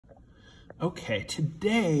Okay,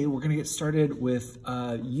 today we're going to get started with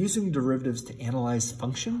using derivatives to analyze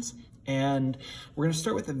functions. And we're going to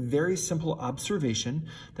start with a very simple observation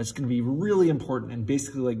that's going to be really important and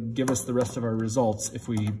basically like give us the rest of our results if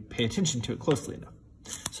we pay attention to it closely enough.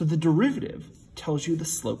 So the derivative tells you the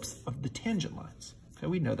slopes of the tangent lines. Okay,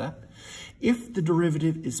 we know that. If the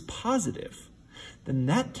derivative is positive, then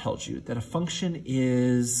that tells you that a function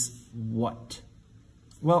is what?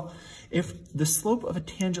 Well, if the slope of a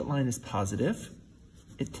tangent line is positive,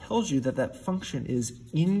 it tells you that that function is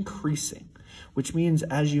increasing, which means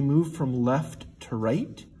as you move from left to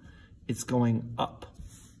right, it's going up,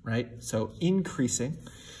 right? So increasing.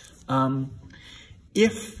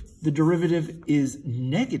 If the derivative is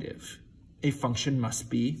negative, a function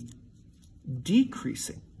must be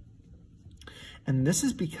decreasing. And this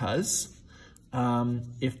is because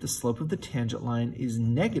if the slope of the tangent line is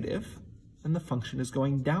negative, then the function is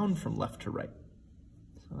going down from left to right.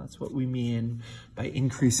 So that's what we mean by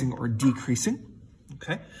increasing or decreasing.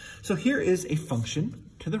 Okay, so here is a function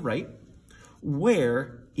to the right.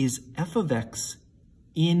 Where is f of x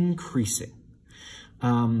increasing?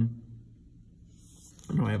 Oh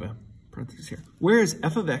no, I have a parenthesis here. Where is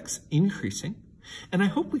f of x increasing? And I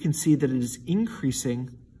hope we can see that it is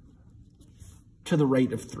increasing to the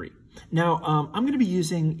right of 3. Now, I'm going to be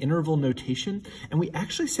using interval notation, and we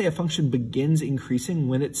actually say a function begins increasing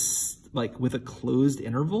when it's like with a closed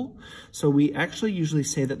interval. So we actually usually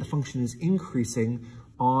say that the function is increasing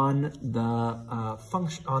on the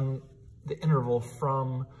interval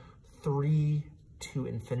from 3 to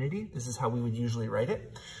infinity. This is how we would usually write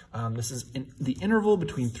it. This is in the interval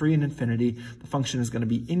between 3 and infinity. The function is going to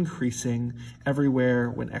be increasing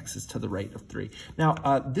everywhere when x is to the right of 3.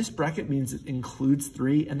 Now, this bracket means it includes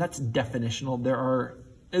 3, and that's definitional. There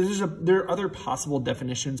are other possible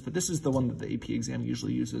definitions, but this is the one that the AP exam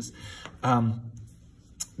usually uses.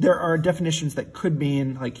 There are definitions that could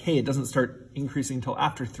mean like, hey, it doesn't start increasing until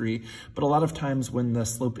after 3, but a lot of times when the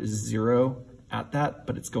slope is 0 at that,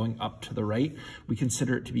 but it's going up to the right, we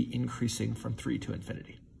consider it to be increasing from 3 to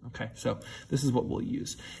infinity. Okay, so this is what we'll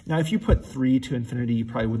use. Now, if you put 3 to infinity, you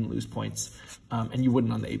probably wouldn't lose points, and you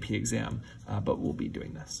wouldn't on the AP exam, but we'll be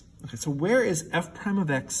doing this. Okay, so where is f prime of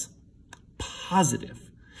x positive?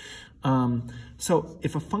 So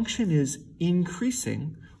if a function is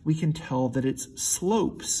increasing, we can tell that its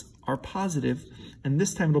slopes are positive, and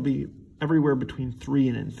this time it'll be everywhere between 3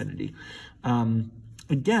 and infinity.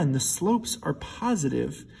 Again, the slopes are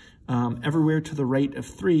positive everywhere to the right of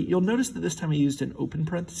 3. You'll notice that this time I used an open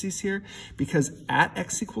parentheses here because at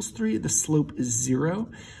x equals 3, the slope is 0.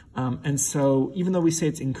 And so even though we say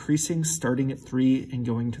it's increasing starting at 3 and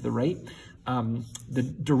going to the right, the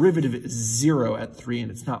derivative is 0 at 3,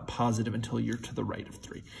 and it's not positive until you're to the right of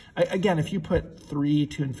 3. Again, if you put 3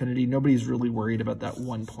 to infinity, nobody's really worried about that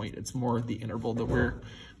 1 point. It's more the interval that we're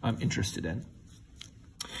interested in.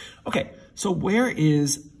 Okay, so where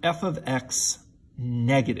is f of x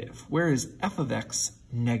negative? Where is f of x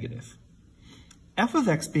negative? F of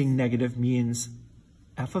x being negative means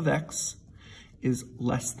f of x is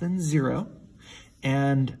less than 0,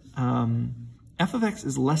 and f of x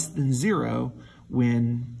is less than 0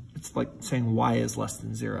 when it's like saying y is less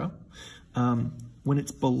than 0, when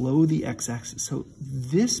it's below the x-axis. So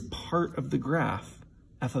this part of the graph,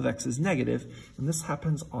 f of x is negative, and this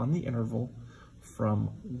happens on the interval from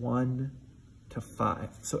 1 to 5.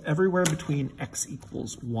 So everywhere between x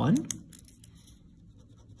equals 1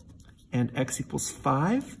 and x equals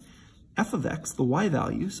 5, f of x, the y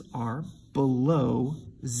values, are below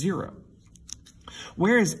 0.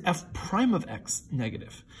 Where is f prime of x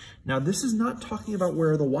negative? Now, this is not talking about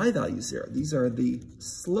where the y values are. These are the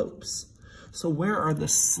slopes. So where are the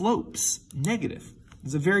slopes negative?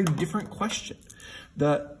 It's a very different question.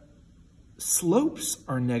 The slopes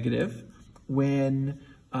are negative when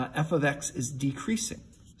f of x is decreasing.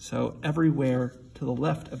 So everywhere to the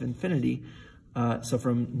left of infinity, so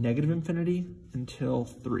from negative infinity until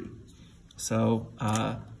 3. So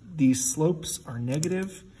these slopes are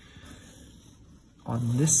negative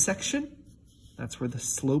on this section. That's where the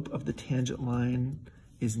slope of the tangent line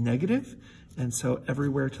is negative. And so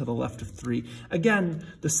everywhere to the left of 3. Again,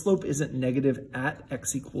 the slope isn't negative at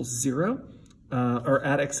x equals 0. Or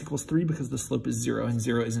at x equals 3 because the slope is 0, and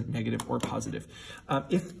 0 isn't negative or positive.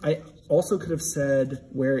 If I also could have said,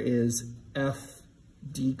 where is f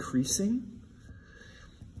decreasing?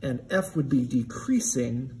 And f would be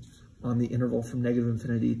decreasing on the interval from negative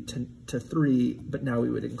infinity to 3, but now we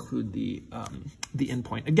would include the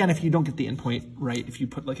endpoint. Again, if you don't get the endpoint right, if you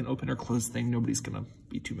put like an open or closed thing, nobody's going to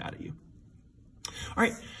be too mad at you. All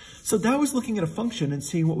right, so that was looking at a function and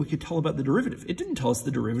seeing what we could tell about the derivative. It didn't tell us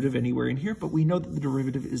the derivative anywhere in here, but we know that the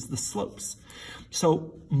derivative is the slopes.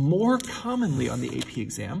 So more commonly on the AP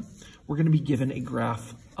exam, we're going to be given a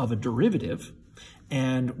graph of a derivative,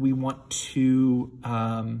 and we want to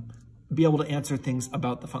be able to answer things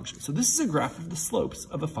about the function. So this is a graph of the slopes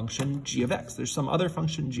of a function g of x. There's some other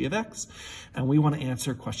function g of x, and we want to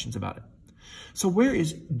answer questions about it. So where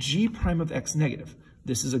is g prime of x negative?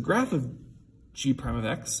 This is a graph of g prime of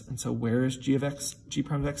x, and so where is g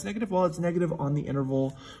prime of x negative? Well, it's negative on the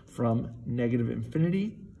interval from negative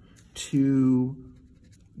infinity to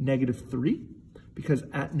negative 3, because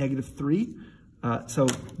at negative 3, so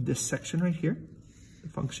this section right here, the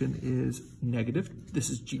function is negative. This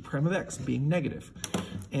is g prime of x being negative.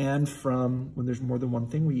 And from, when there's more than one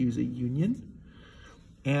thing, we use a union.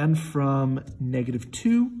 And from negative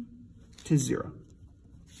 2 to 0.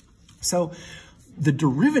 So the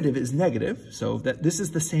derivative is negative, so that this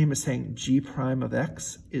is the same as saying g prime of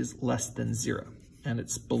x is less than 0. And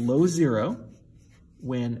it's below 0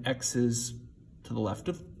 when x is to the left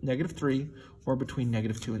of negative 3 or between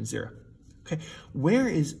negative 2 and 0. Okay, where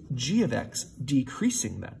is g of x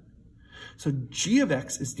decreasing then? So g of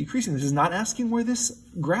x is decreasing. This is not asking where this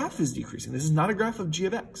graph is decreasing. This is not a graph of g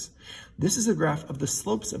of x. This is a graph of the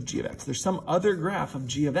slopes of g of x. There's some other graph of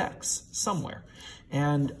g of x somewhere.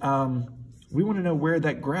 And we want to know where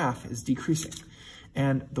that graph is decreasing.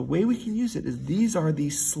 And the way we can use it is these are the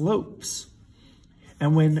slopes.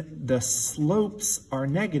 And when the slopes are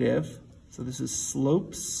negative, so this is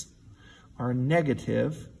slopes are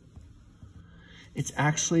negative, it's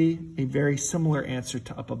actually a very similar answer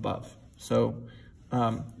to up above. So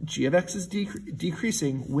g of x is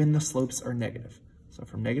decreasing when the slopes are negative. So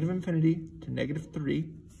from negative infinity to negative 3,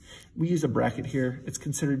 we use a bracket here. It's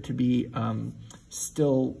considered to be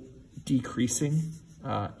still decreasing,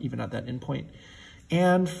 even at that endpoint.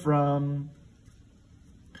 And from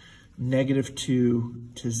negative 2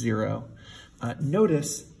 to 0.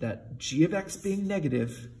 Notice that g of x being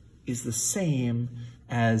negative is the same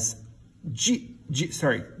as g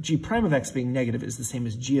prime of x being negative is the same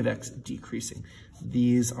as g of x decreasing.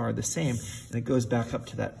 These are the same, and it goes back up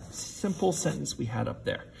to that simple sentence we had up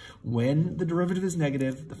there. When the derivative is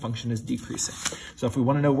negative, the function is decreasing. So if we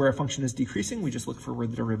want to know where a function is decreasing, we just look for where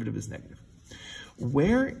the derivative is negative.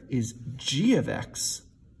 Where is g of x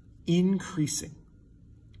increasing?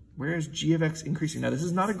 Where is g of x increasing? Now, this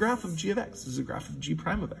is not a graph of g of x. This is a graph of g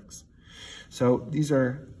prime of x. So these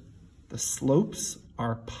are, the slopes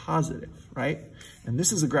are positive, right? And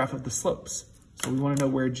this is a graph of the slopes. So we want to know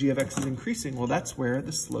where g of x is increasing. Well, that's where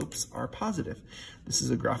the slopes are positive. This is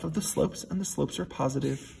a graph of the slopes, and the slopes are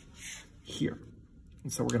positive here.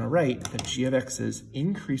 And so we're going to write that g of x is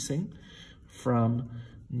increasing from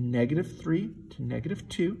negative 3 to negative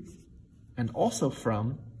 2, and also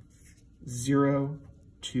from 0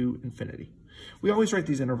 to infinity. We always write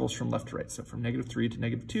these intervals from left to right, so from negative 3 to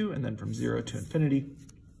negative 2, and then from 0 to infinity.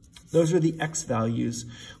 Those are the x values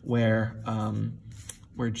where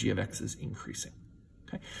g of x is increasing.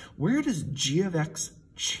 Okay, where does g of x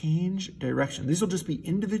change direction? These will just be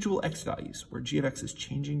individual x values where g of x is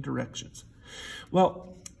changing directions.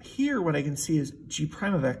 Well, here what I can see is g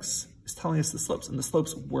prime of x is telling us the slopes, and the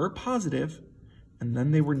slopes were positive, and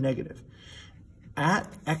then they were negative. At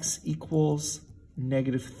x equals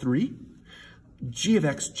negative 3, g of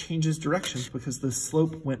x changes directions because the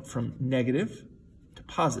slope went from negative to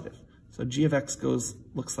positive. So g of x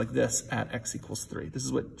looks like this at x equals 3. This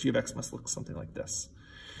is what g of x must look something like this.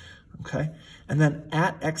 Okay, and then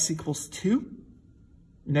at x equals 2,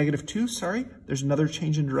 negative 2, sorry, there's another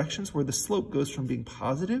change in directions where the slope goes from being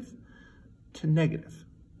positive to negative.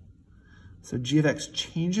 So g of x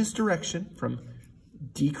changes direction from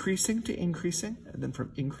decreasing to increasing, and then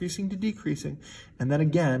from increasing to decreasing, and then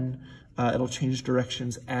again, it'll change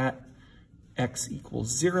directions at x equals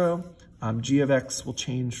 0. G of x will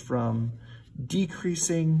change from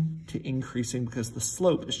decreasing to increasing because the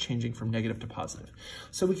slope is changing from negative to positive.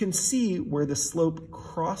 So we can see where the slope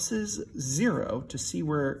crosses 0 to see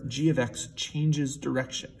where g of x changes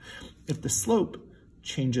direction. If the slope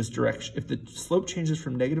changes direction, if the slope changes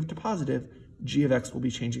from negative to positive, g of x will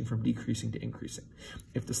be changing from decreasing to increasing.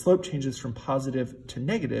 If the slope changes from positive to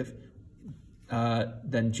negative,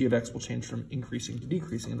 then g of x will change from increasing to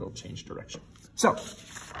decreasing, and it'll change direction. So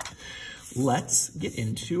let's get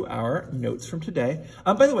into our notes from today.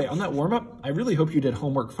 By the way, on that warm-up, I really hope you did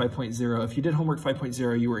homework 5.0. If you did homework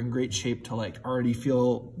 5.0, you were in great shape to like already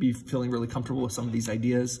be feeling really comfortable with some of these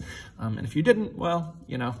ideas. And if you didn't, well,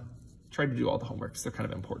 you know, try to do all the homeworks. They're kind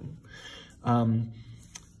of important.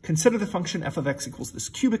 Consider the function f of x equals this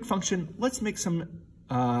cubic function. Let's make some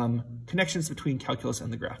connections between calculus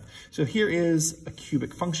and the graph. So here is a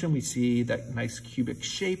cubic function. We see that nice cubic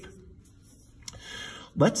shape.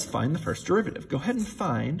 Let's find the first derivative. Go ahead and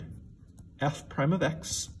find f prime of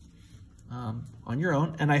x on your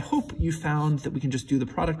own. And I hope you found that we can just do the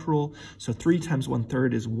product rule. So 3 times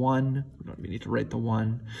 1/3 is 1. We don't even need to write the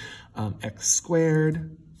 1. X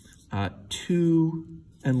squared, 2,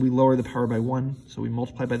 and we lower the power by 1. So we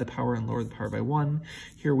multiply by the power and lower the power by 1.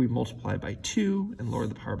 Here we multiply by 2 and lower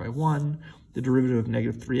the power by 1. The derivative of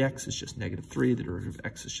negative 3x is just negative 3. The derivative of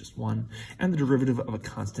x is just 1. And the derivative of a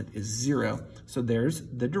constant is 0. So there's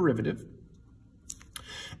the derivative.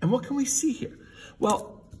 And what can we see here?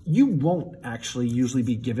 Well, you won't actually usually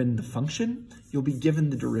be given the function. You'll be given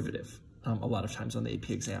the derivative. A lot of times on the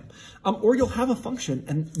AP exam. Or you'll have a function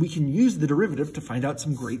and we can use the derivative to find out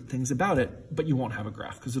some great things about it, but you won't have a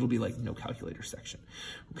graph because it'll be like no calculator section,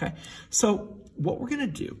 okay? So what we're gonna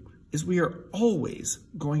do is we are always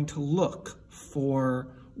going to look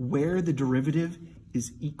for where the derivative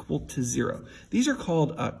is equal to 0. These are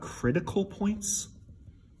called critical points.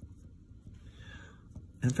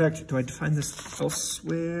 In fact, do I define this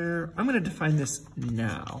elsewhere? I'm gonna define this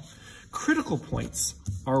now. Critical points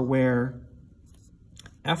are where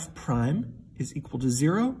f prime is equal to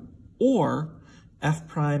 0 or f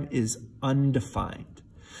prime is undefined.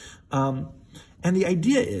 And the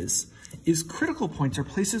idea is critical points are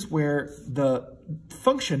places where the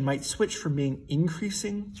function might switch from being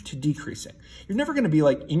increasing to decreasing. You're never going to be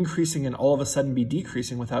like increasing and all of a sudden be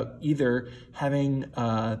decreasing without either having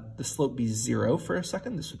the slope be 0 for a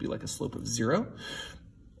second. This would be like a slope of 0.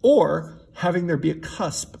 Or having there be a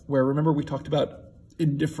cusp where, remember we talked about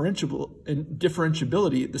in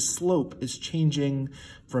differentiability, the slope is changing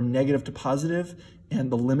from negative to positive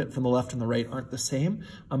and the limit from the left and the right aren't the same.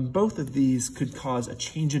 Both of these could cause a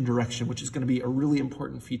change in direction, which is going to be a really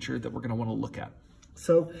important feature that we're going to want to look at.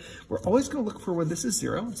 So we're always going to look for where this is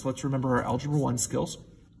 0. So let's remember our Algebra 1 skills.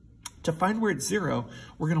 To find where it's 0,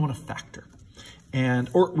 we're going to want to factor.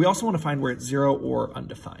 Or we also want to find where it's 0 or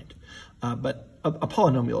undefined. But a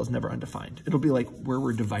polynomial is never undefined. It'll be like where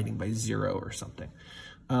we're dividing by 0 or something.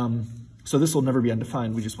 So this will never be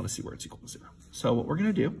undefined. We just want to see where it's equal to 0. So what we're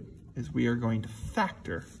going to do is we are going to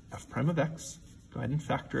factor f prime of x. Go ahead and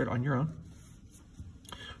factor it on your own.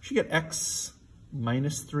 We should get x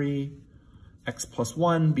minus 3, x plus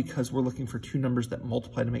 1, because we're looking for two numbers that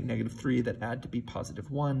multiply to make negative 3 that add to be positive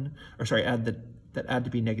 1. Or sorry, that add to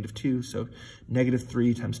be negative 2. So negative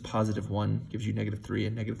 3 times positive 1 gives you negative 3,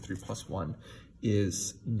 and negative 3 plus 1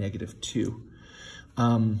 is negative 2.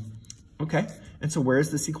 Okay, and so where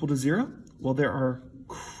is this equal to 0? Well, there are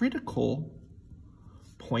critical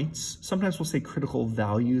points. Sometimes we'll say critical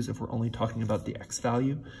values if we're only talking about the x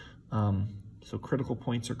value. So critical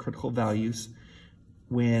points are critical values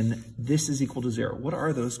when this is equal to 0. What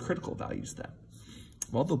are those critical values then?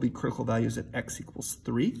 Well, there'll be critical values at x equals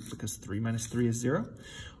 3, because 3 minus 3 is 0,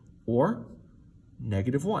 or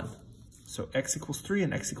negative 1. So x equals 3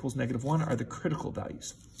 and x equals negative 1 are the critical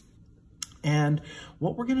values. And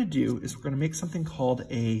what we're going to do is we're going to make something called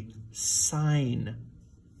a sign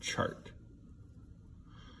chart.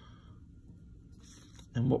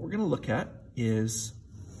 And what we're going to look at is,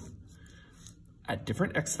 at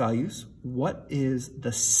different x values, what is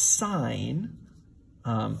the sign?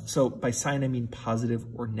 So by sign, I mean positive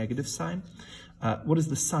or negative sign. What is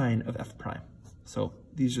the sign of f prime? So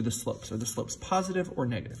these are the slopes. Are the slopes positive or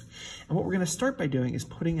negative? And what we're going to start by doing is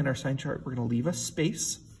putting in our sign chart, we're going to leave a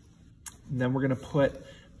space. And then we're going to put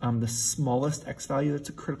the smallest x value that's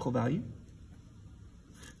a critical value.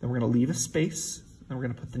 Then we're going to leave a space. Then we're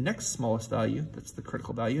going to put the next smallest value that's the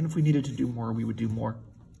critical value. And if we needed to do more, we would do more.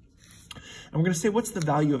 And we're going to say, what's the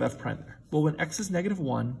value of f prime there? Well, when x is negative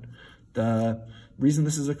 1, the reason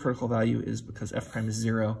this is a critical value is because f prime is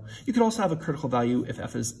 0. You could also have a critical value if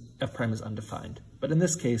f prime is undefined. But in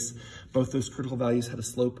this case, both those critical values had a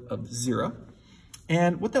slope of 0.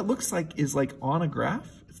 And what that looks like is like on a graph,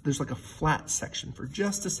 there's like a flat section for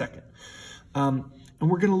just a second. And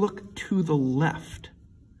we're going to look to the left.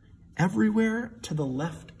 Everywhere to the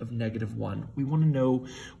left of negative 1, we want to know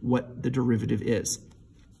what the derivative is.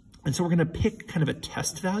 And so we're going to pick kind of a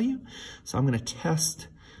test value. So I'm going to test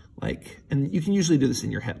like, and you can usually do this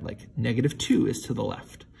in your head, like negative 2 is to the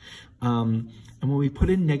left. And when we put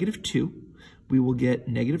in negative 2, we will get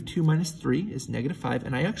negative 2 minus 3 is negative 5.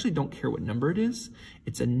 And I actually don't care what number it is.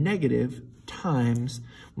 It's a negative times,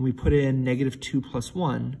 when we put in negative 2 plus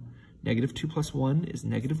 1, negative 2 plus 1 is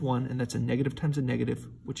negative 1, and that's a negative times a negative,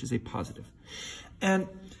 which is a positive. And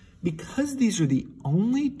because these are the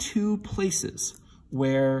only two places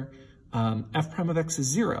where f prime of x is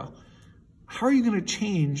 0, how are you going to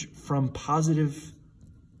change from positive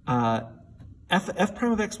f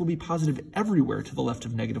prime of x will be positive everywhere to the left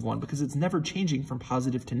of -1 because it's never changing from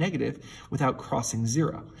positive to negative without crossing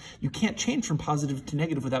 0. You can't change from positive to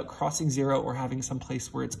negative without crossing 0 or having some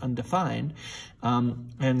place where it's undefined.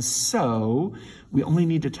 And so we only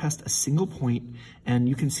need to test a single point, and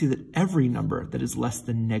you can see that every number that is less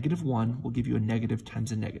than -1 will give you a negative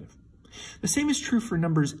times a negative. The same is true for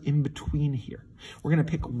numbers in between here. We're going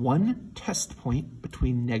to pick one test point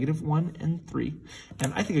between -1 and 3.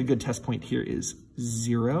 And I think a good test point here is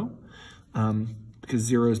 0, because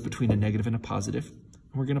 0 is between a negative and a positive.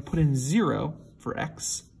 And we're going to put in 0 for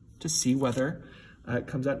x to see whether it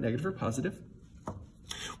comes out negative or positive.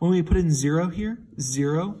 When we put in 0 here,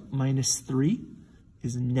 0 minus 3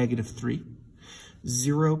 is -3.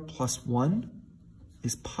 0 plus 1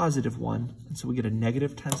 is +1, and so we get a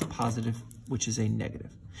negative times a positive, which is a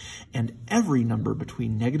negative. And every number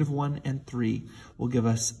between -1 and 3 will give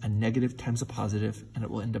us a negative times a positive, and it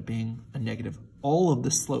will end up being a negative. All of the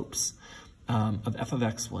slopes of f of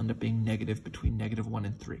x will end up being negative between -1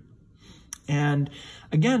 and 3. And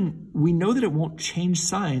again, we know that it won't change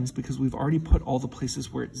signs because we've already put all the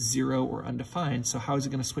places where it's 0 or undefined, so how is it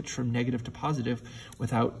going to switch from negative to positive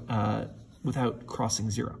without crossing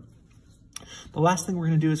 0? The last thing we're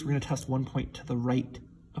going to do is we're going to test one point to the right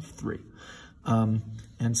of 3.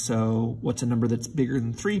 And so what's a number that's bigger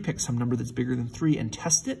than 3? Pick some number that's bigger than 3 and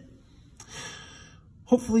test it.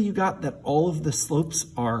 Hopefully you got that all of the slopes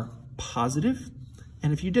are positive.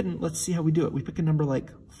 And if you didn't, let's see how we do it. We pick a number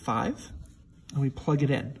like 5 and we plug it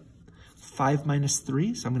in. 5 minus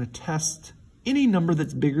 3, so I'm going to test any number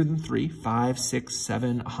that's bigger than 3, 5, 6,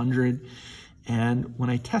 7, 100. And when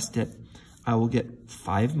I test it, I will get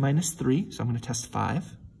 5 minus 3, so I'm going to test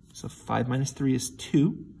 5. So 5 minus 3 is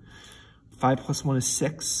 2. 5 plus 1 is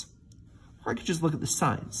 6. Or I could just look at the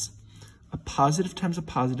signs. A positive times a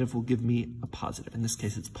positive will give me a positive. In this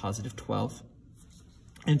case, it's positive 12.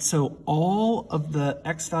 And so all of the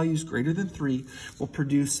x values greater than 3 will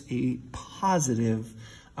produce a positive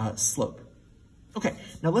slope. Okay,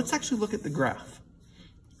 now let's actually look at the graph.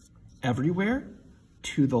 Everywhere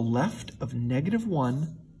to the left of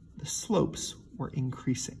 -1, the slopes were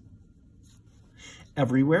increasing.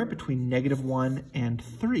 Everywhere between -1 and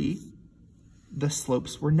 3, the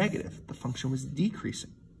slopes were negative. The function was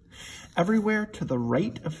decreasing. Everywhere to the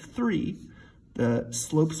right of 3, the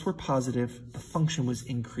slopes were positive. The function was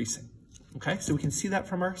increasing. Okay, so we can see that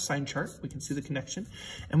from our sign chart. We can see the connection,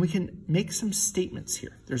 and we can make some statements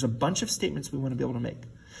here. There's a bunch of statements we want to be able to make.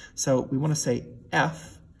 So we want to say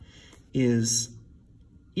f is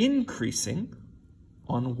increasing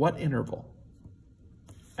on what interval?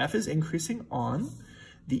 F is increasing on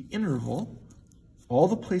the interval, all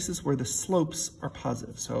the places where the slopes are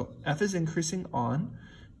positive. So f is increasing on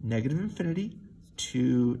 -∞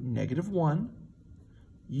 to -1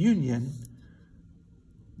 union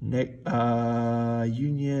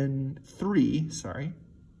 3,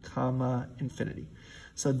 comma, infinity.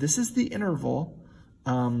 So this is the interval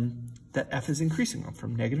that f is increasing on,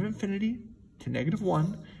 from -∞ to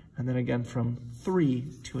 -1, and then again from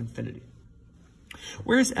 3 to infinity.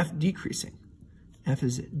 Where is f decreasing? F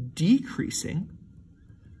is decreasing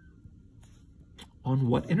on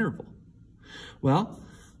what interval? Well,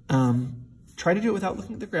 try to do it without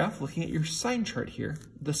looking at the graph, looking at your sign chart here.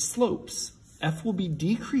 The slopes, f will be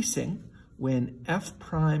decreasing when f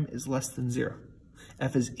prime is less than 0.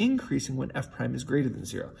 F is increasing when f prime is greater than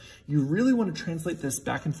 0. You really want to translate this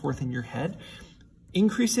back and forth in your head.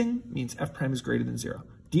 Increasing means f prime is greater than 0.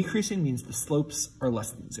 Decreasing means the slopes are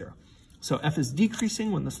less than 0. So f is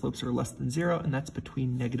decreasing when the slopes are less than 0, and that's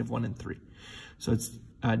between -1 and 3. So it's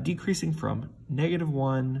decreasing from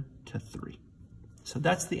 -1 to 3. So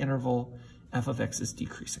that's the interval f of x is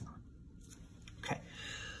decreasing on. Okay,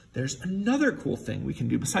 there's another cool thing we can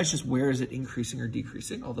do besides just where is it increasing or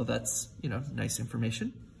decreasing, although that's, nice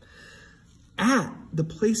information. At the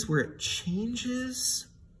place where it changes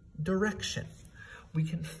direction, we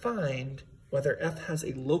can find whether f has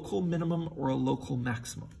a local minimum or a local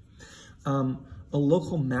maximum. A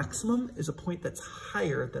local maximum is a point that's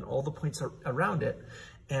higher than all the points around it,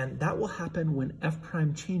 and that will happen when f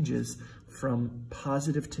prime changes from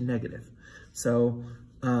positive to negative. So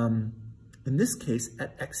in this case,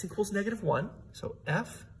 at x equals -1, so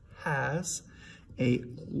f has a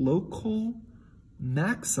local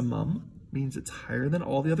maximum, means it's higher than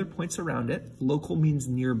all the other points around it. Local means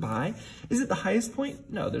nearby. Is it the highest point?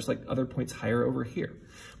 No, there's like other points higher over here,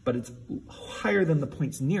 but it's higher than the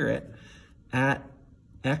points near it at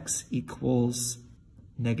x equals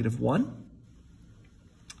 -1.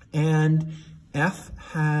 And f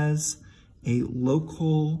has a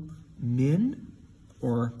local min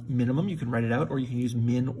or minimum. You can write it out, or you can use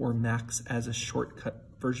min or max as a shortcut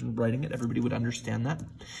version of writing it. Everybody would understand that.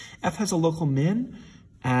 F has a local min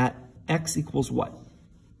at x equals what?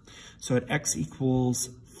 So at x equals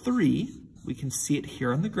 3, we can see it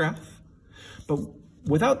here on the graph, but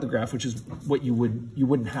without the graph, which is what you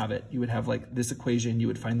wouldn't have it. You would have like this equation, you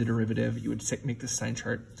would find the derivative, you would make this sign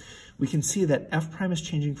chart. We can see that f prime is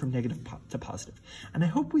changing from negative to positive. And I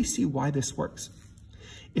hope we see why this works.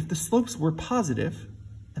 If the slopes were positive,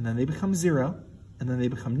 and then they become 0, and then they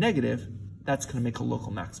become negative, that's going to make a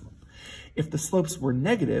local maximum. If the slopes were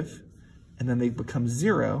negative, and then they become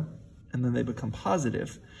 0, and then they become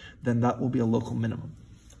positive, then that will be a local minimum.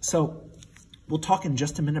 So we'll talk in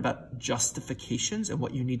just a minute about justifications and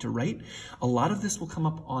what you need to write. A lot of this will come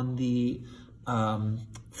up on the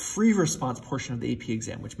free response portion of the AP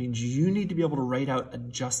exam, which means you need to be able to write out a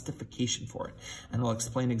justification for it. And I'll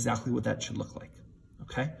explain exactly what that should look like.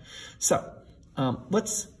 Okay? So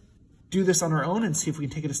let's do this on our own and see if we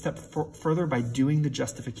can take it a step further by doing the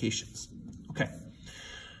justifications. Okay.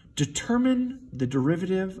 Determine the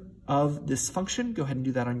derivative of this function. Go ahead and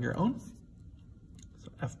do that on your own.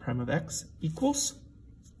 So f prime of x equals,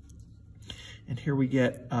 and here we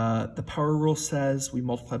get the power rule says we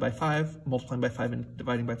multiply by 5. Multiplying by 5 and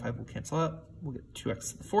dividing by 5 will cancel out. We'll get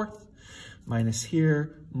 2x to the 4th. Minus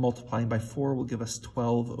here, multiplying by 4 will give us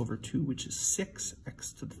 12 over 2, which is 6,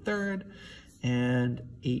 x to the 3rd, and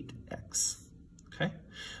 8x. Okay,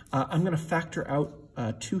 I'm going to factor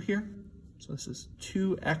out 2 here. So this is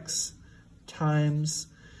 2x times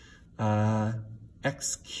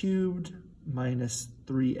x cubed minus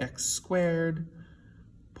 3x squared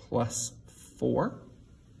plus 4.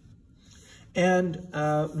 And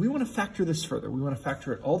we want to factor this further. We want to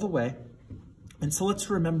factor it all the way. And so let's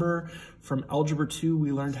remember from Algebra 2,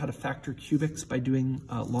 we learned how to factor cubics by doing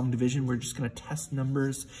long division. We're just going to test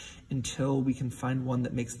numbers until we can find one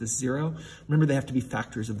that makes this 0. Remember, they have to be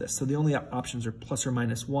factors of this. So the only options are plus or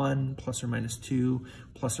minus 1, plus or minus 2,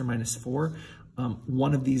 plus or minus 4.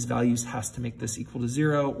 One of these values has to make this equal to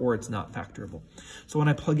 0 or it's not factorable. So when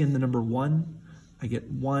I plug in the number 1, I get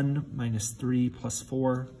 1 minus 3 plus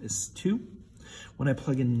 4 is 2. When I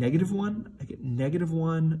plug in negative 1, I get negative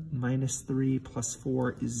 1 minus 3 plus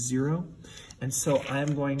 4 is 0. And so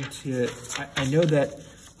I'm going to, I know that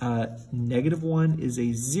negative 1 is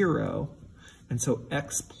a 0, and so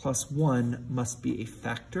x plus 1 must be a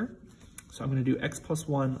factor. So I'm going to do x plus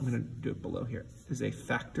 1, I'm going to do it below here, is a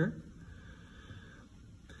factor.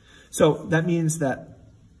 So that means that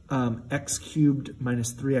x cubed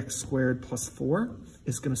minus 3x squared plus 4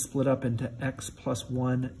 is going to split up into x plus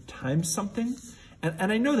 1 times something.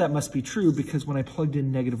 And I know that must be true because when I plugged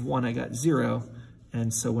in negative 1, I got 0.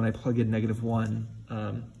 And so when I plug in negative 1,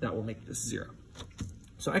 that will make this 0.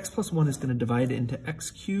 So x plus 1 is going to divide into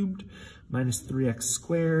x cubed minus 3x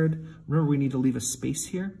squared. Remember, we need to leave a space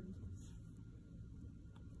here.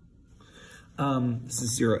 This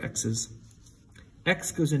is 0 x's.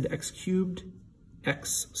 X goes into x cubed,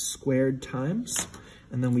 x squared times,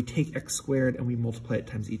 and then we take x squared and we multiply it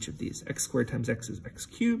times each of these. X squared times x is x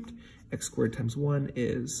cubed, x squared times 1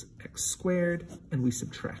 is x squared, and we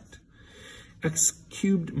subtract. X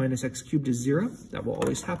cubed minus x cubed is 0. That will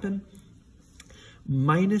always happen.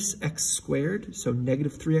 Minus x squared, so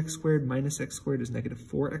negative 3x squared minus x squared is negative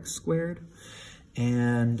 4x squared.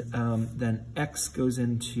 And then x goes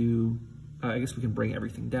into, I guess we can bring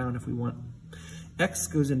everything down if we want. X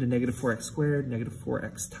goes into negative 4x squared, negative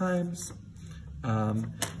 4x times,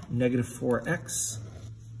 negative 4x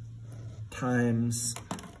times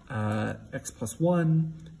x plus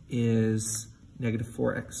 1 is negative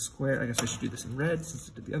 4x squared. I guess I should do this in red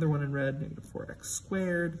since I did the other one in red. Negative 4x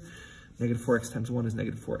squared. Negative 4x times 1 is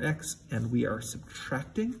negative 4x, and we are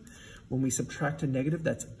subtracting. When we subtract a negative,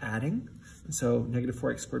 that's adding. And so negative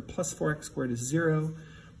 4x squared plus 4x squared is 0.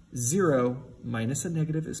 0 minus a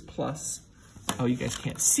negative is plus. Oh, you guys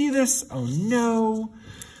can't see this. Oh, no.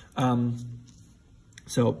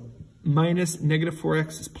 So minus negative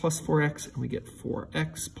 4x is plus 4x, and we get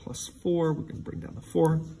 4x plus 4. We're going to bring down the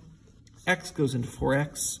 4. X goes into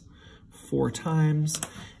 4x 4 times,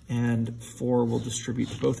 and 4 will distribute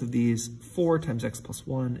to both of these. 4 times x plus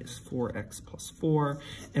 1 is 4x plus 4,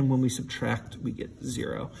 and when we subtract, we get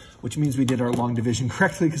 0, which means we did our long division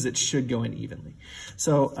correctly because it should go in evenly.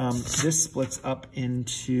 So this splits up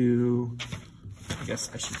into, I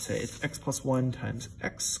guess I should say it's x plus 1 times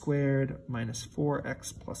x squared minus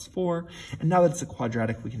 4x plus 4. And now that it's a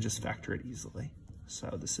quadratic, we can just factor it easily.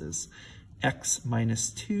 So this is x minus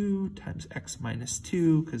 2 times x minus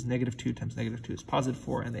 2, because negative 2 times negative 2 is positive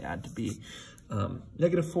 4, and they add to be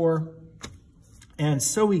negative 4. And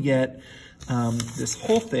so we get this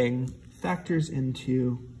whole thing factors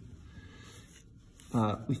into,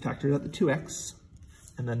 we factored out the 2x,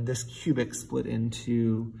 and then this cubic split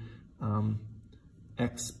into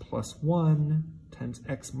x plus 1 times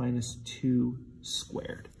x minus 2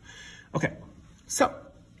 squared. Okay, so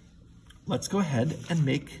let's go ahead and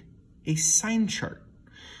make a sign chart.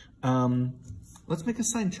 Let's make a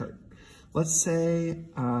sign chart. Let's say,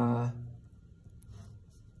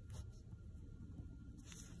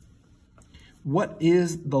 what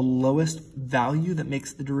is the lowest value that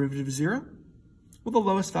makes the derivative 0? Well, the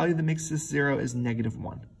lowest value that makes this 0 is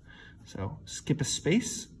 -1. So skip a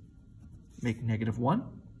space, make -1.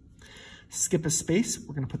 Skip a space,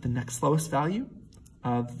 we're going to put the next lowest value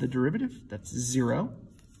of the derivative, that's 0.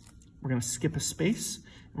 We're going to skip a space,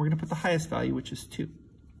 and we're going to put the highest value, which is 2.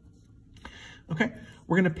 Okay,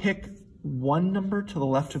 we're going to pick one number to the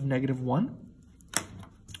left of -1.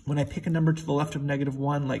 When I pick a number to the left of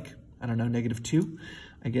 -1, like, I don't know, -2,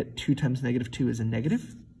 I get 2 times -2 is a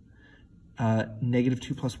negative.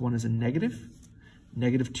 -2 plus 1 is a negative.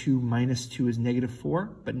 -2 minus 2 is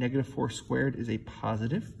 -4, but -4 squared is a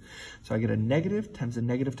positive. So I get a negative times a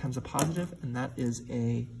negative times a positive, and that is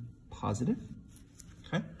a positive.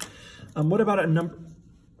 Okay. What about a number?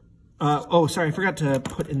 Oh, sorry, I forgot to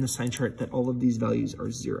put in the sign chart that all of these values are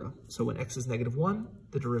 0. So when x is -1,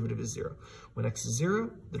 the derivative is 0. When x is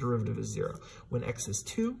 0, the derivative is 0. When x is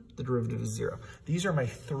 2, the derivative is 0. These are my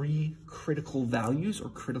 3 critical values or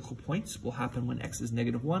critical points will happen when x is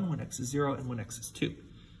 -1, when x is 0, and when x is 2.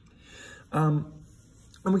 And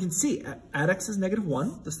we can see at x is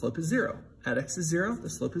 -1, the slope is 0. At x is 0, the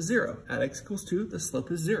slope is 0. At x equals 2, the slope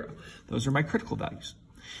is 0. Those are my critical values.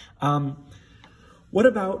 What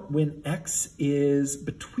about when x is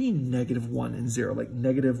between -1 and 0, like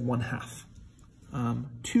 -1/2?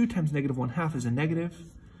 2 times -1/2 is a negative.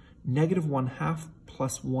 -1/2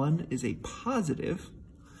 plus 1 is a positive.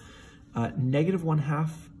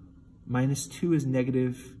 -1/2 minus 2 is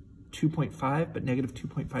 -2.5, but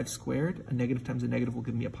 -2.5 squared, a negative times a negative will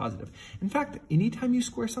give me a positive. In fact, anytime you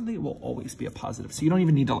square something, it will always be a positive. So you don't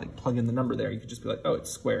even need to like plug in the number there. You can just be like, oh, it's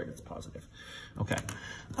squared, it's positive. Okay,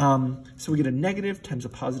 so we get a negative times a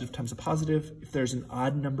positive times a positive. If there's an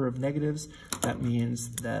odd number of negatives, that means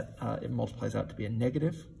that it multiplies out to be a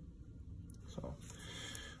negative. So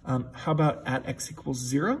how about at x equals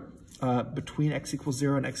 0? Between x equals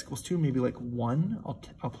 0 and x equals 2, maybe like 1,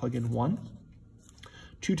 I'll plug in 1.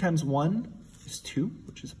 2 times 1 is 2,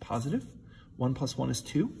 which is a positive. 1 plus 1 is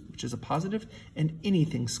 2, which is a positive. And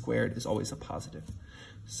anything squared is always a positive.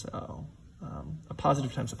 So a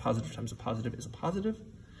positive times a positive times a positive is a positive.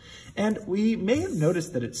 And we may have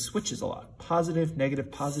noticed that it switches a lot. Positive,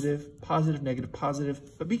 negative, positive, positive, negative,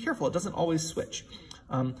 positive. But be careful, it doesn't always switch.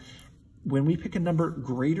 When we pick a number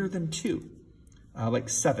greater than 2, like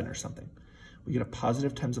 7 or something, we get a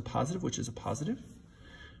positive times a positive, which is a positive.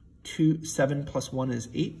 7 plus 1 is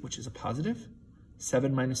 8, which is a positive.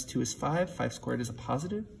 7 minus 2 is 5. 5 squared is a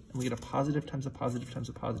positive. And we get a positive times a positive times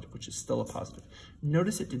a positive, which is still a positive.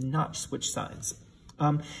 Notice it did not switch signs.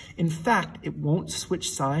 In fact, it won't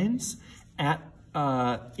switch signs at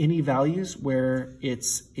any values where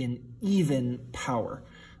it's in even power,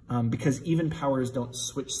 because even powers don't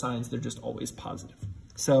switch signs. They're just always positive.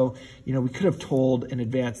 So, you know, we could have told in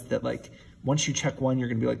advance that, like, once you check 1, you're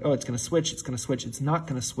going to be like, oh, it's going to switch, it's going to switch. It's not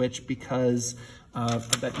going to switch because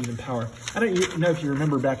of that even power. I don't know if you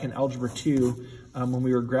remember back in Algebra 2, when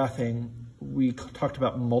we were graphing, we talked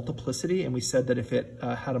about multiplicity, and we said that if it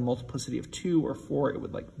had a multiplicity of 2 or 4, it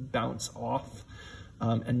would like bounce off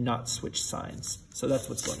and not switch signs. So that's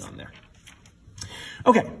what's going on there.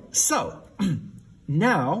 Okay, so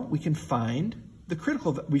now we can find the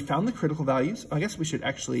critical, we found the critical values. I guess we should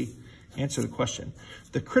actually answer the question.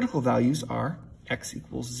 The critical values are x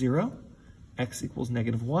equals 0, x equals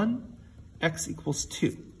 -1, x equals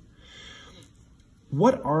 2.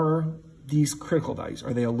 What are these critical values?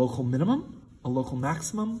 Are they a local minimum, a local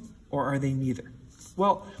maximum, or are they neither?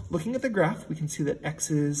 Well, looking at the graph, we can see that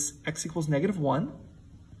x equals -1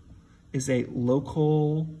 is a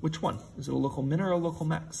local, which one? Is it a local min or a local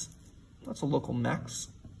max? That's a local max.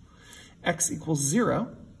 X equals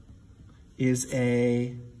 0 is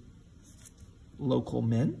a local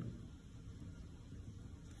min.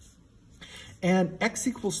 And x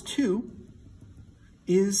equals 2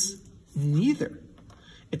 is neither.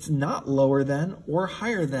 It's not lower than or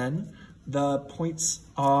higher than the points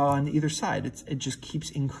on either side. It just keeps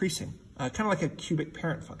increasing, kind of like a cubic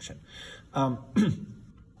parent function.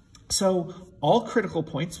 So all critical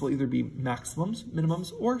points will either be maximums,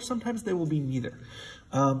 minimums, or sometimes they will be neither.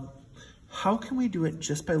 How can we do it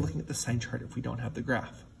just by looking at the sign chart if we don't have the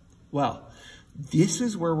graph? Well, This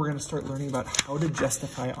is where we're going to start learning about how to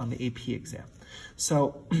justify on the AP exam.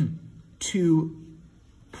 So to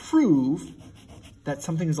prove that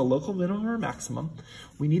something is a local minimum or maximum,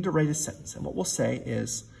 we need to write a sentence. And what we'll say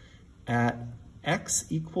is, at x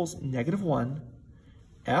equals -1,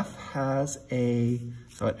 f has a,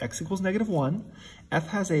 so at x equals -1, f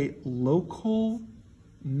has a local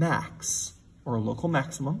max or a local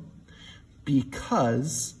maximum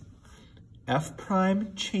because f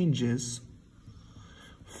prime changes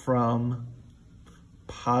from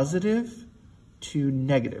positive to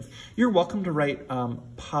negative. You're welcome to write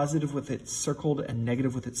positive with it circled and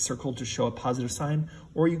negative with it circled to show a positive sign,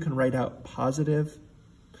 or you can write out positive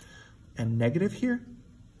and negative here.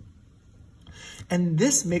 And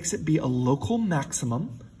this makes it be a local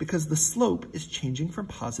maximum because the slope is changing from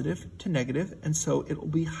positive to negative, and so it will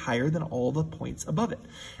be higher than all the points above it.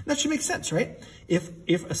 And that should make sense, right? If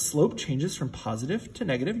a slope changes from positive to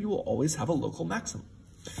negative, you will always have a local maximum.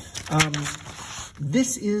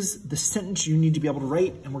 This is the sentence you need to be able to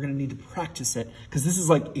write, and we're going to need to practice it because this is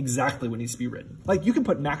like exactly what needs to be written. Like you can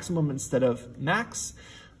put maximum instead of max.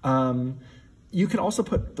 You can also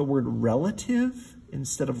put the word relative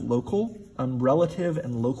instead of local. Relative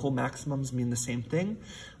and local maximums mean the same thing.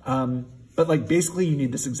 But like basically you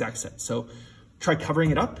need this exact sentence. So try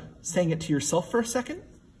covering it up, saying it to yourself for a second.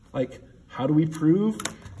 Like, how do we prove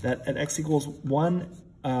that at x equals 1,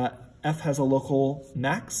 f has a local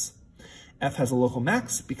max? F has a local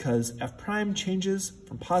max because f prime changes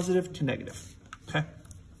from positive to negative, okay?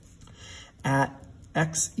 At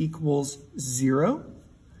x equals 0,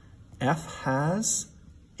 f has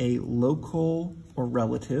a local or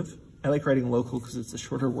relative. I like writing local because it's a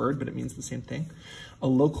shorter word, but it means the same thing. A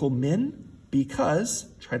local min because,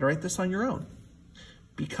 try to write this on your own.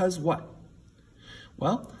 Because what?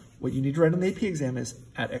 Well, what you need to write on the AP exam is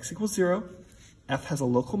at x equals 0, f has a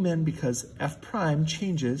local min because f prime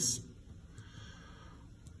changes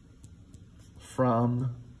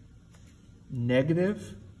from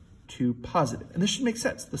negative to positive. And this should make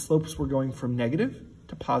sense. The slopes were going from negative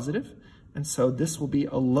to positive, and so this will be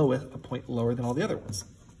a point lower than all the other ones.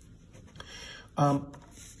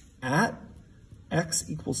 At x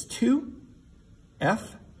equals 2,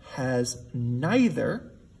 f has neither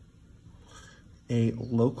a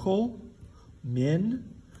local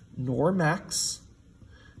min nor max.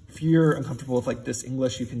 If you're uncomfortable with like this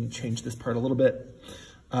English, you can change this part a little bit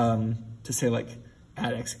to say like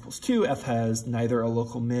at x equals 2, f has neither a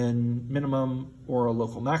local minimum or a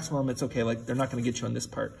local maximum. It's okay, like they're not going to get you on this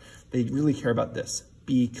part. They really care about this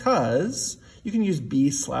because, you can use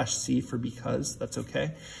b/c for because, that's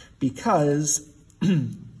okay. Because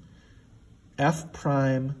f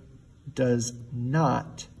prime does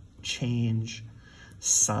not change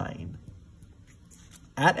sign.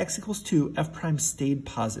 At x equals 2, f prime stayed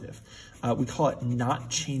positive. We call it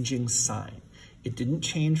not changing sign. It didn't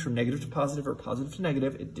change from negative to positive or positive to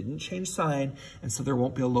negative. It didn't change sign, and so there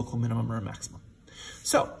won't be a local minimum or a maximum.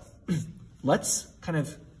 So let's kind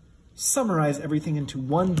of summarize everything into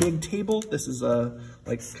one big table. This is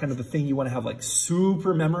like kind of the thing you want to have like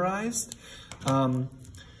super memorized.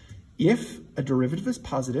 If a derivative is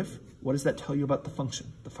positive, what does that tell you about the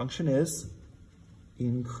function? The function is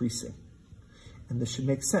increasing. And this should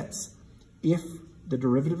make sense. If the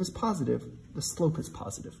derivative is positive, the slope is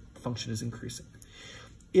positive. The function is increasing.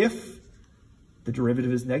 If the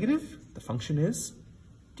derivative is negative, the function is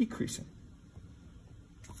decreasing.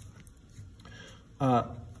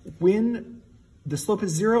 When the slope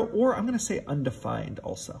is 0, or I'm going to say undefined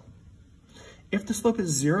also. If the slope is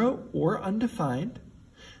 0 or undefined,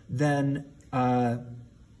 then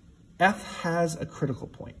f has a critical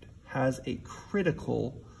point, has a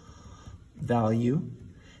critical value,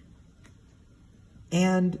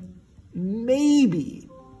 and maybe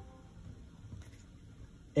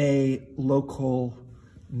a local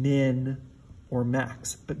min or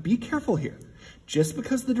max. But be careful here. Just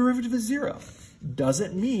because the derivative is 0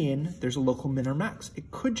 doesn't mean there's a local min or max. It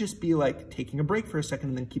could just be like taking a break for a second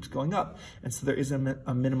and then keeps going up. And so there is a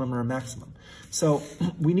minimum or a maximum. So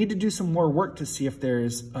we need to do some more work to see if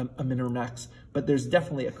there's a min or max, but there's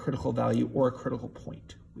definitely a critical value or a critical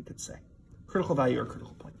point, we could say. Critical value or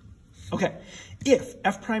critical point. Okay, if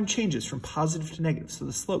f prime changes from positive to negative, so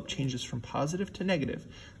the slope changes from positive to negative,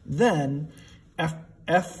 then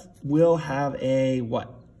f will have a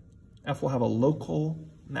what? F will have a local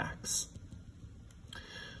max.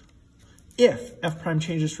 If f prime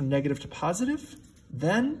changes from negative to positive,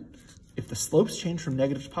 then if the slopes change from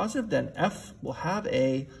negative to positive, then f will have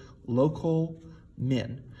a local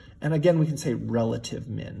min. And again, we can say relative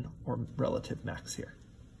min or relative max here.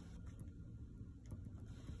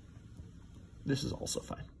 This is also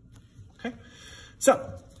fine. okay?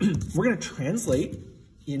 So we're gonna translate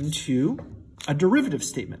into a derivative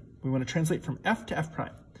statement. We wanna translate from f to f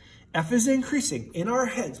prime. F is increasing. In our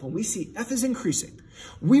heads, when we see f is increasing,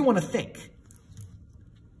 we wanna think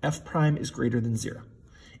f prime is greater than 0.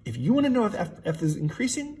 If you wanna know if f is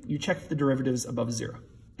increasing, you check the derivatives above 0.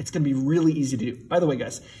 It's gonna be really easy to do. By the way,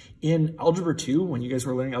 guys, in Algebra 2, when you guys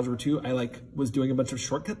were learning Algebra 2, I was doing a bunch of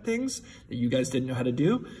shortcut things that you guys didn't know how to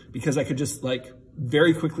do because I could just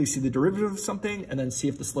very quickly see the derivative of something and then see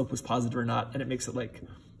if the slope was positive or not. And it makes it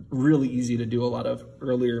really easy to do a lot of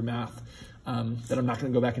earlier math that I'm not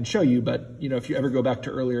gonna go back and show you, but if you ever go back to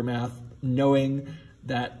earlier math, knowing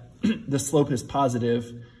that the slope is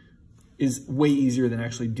positive is way easier than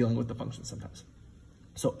actually dealing with the function sometimes.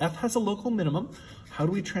 So f has a local minimum. How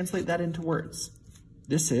do we translate that into words?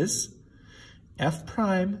 This is f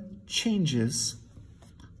prime changes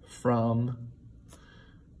from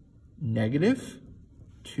negative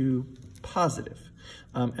to positive.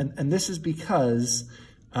 And this is because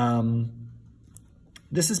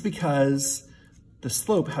the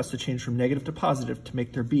slope has to change from negative to positive to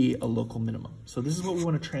make there be a local minimum. So this is what we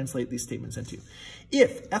want to translate these statements into.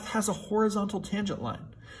 If f has a horizontal tangent line,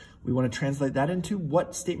 we want to translate that into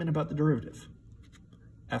what statement about the derivative?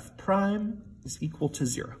 F prime is equal to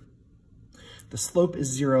 0. The slope is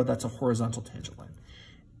 0, that's a horizontal tangent line.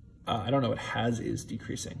 I don't know what has is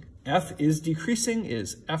decreasing. F is decreasing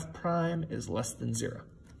is f prime is less than 0.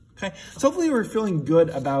 Okay, so hopefully we're feeling good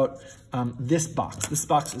about this box. This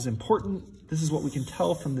box is important. This is what we can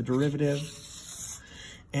tell from the derivative.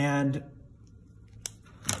 And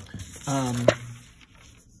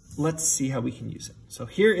let's see how we can use it. So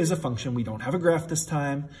here is a function. We don't have a graph this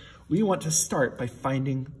time. We want to start by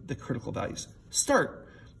finding the critical values. Start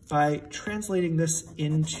by translating this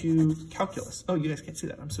into calculus. Oh, you guys can't see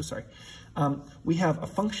that. I'm so sorry. We have a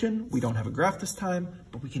function. We don't have a graph this time,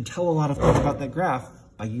 but we can tell a lot of things about that graph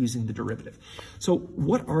by using the derivative. So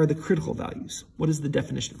what are the critical values? What is the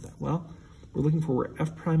definition of that? Well, we're looking for where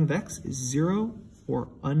f prime of x is 0 or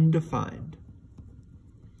undefined.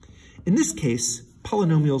 In this case,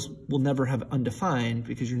 polynomials will never have undefined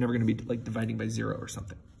because you're never going to be dividing by 0 or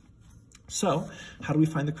something. So how do we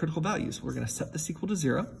find the critical values? We're going to set this equal to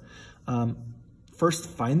 0. First,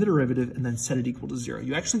 find the derivative and then set it equal to 0.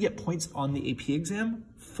 You actually get points on the AP exam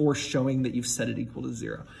for showing that you've set it equal to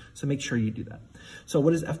 0. So make sure you do that. So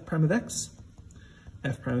what is f prime of x?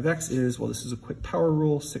 F prime of x is, well, this is a quick power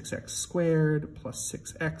rule, 6x squared plus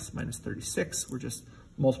 6x minus 36. We're just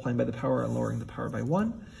multiplying by the power and lowering the power by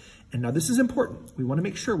 1. And now this is important. We want to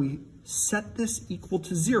make sure we set this equal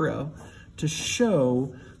to 0 to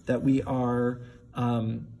show that we are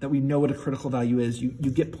that we know what a critical value is. You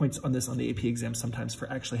get points on this on the AP exam sometimes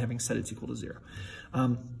for actually having set it's equal to 0.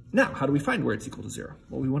 Now, how do we find where it's equal to 0?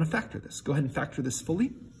 Well, we want to factor this. Go ahead and factor this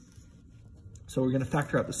fully. So we're going to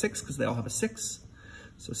factor out the 6 because they all have a 6.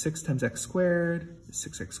 So 6 times x squared is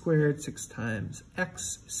 6x squared, 6 times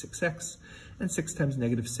x is 6x, and 6 times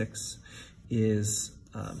negative 6 is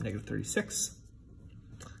negative 36.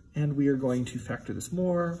 And we are going to factor this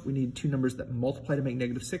more. We need two numbers that multiply to make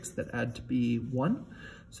negative 6 that add to be 1.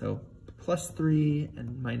 So plus 3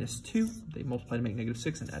 and minus 2, they multiply to make negative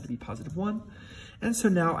 6 and add to be positive 1. And so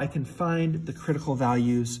now I can find the critical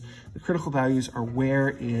values. The critical values are where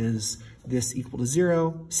is this equal to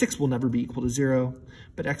 0? 6 will never be equal to 0,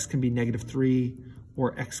 but x can be negative 3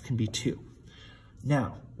 or x can be 2.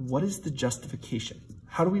 Now, what is the justification?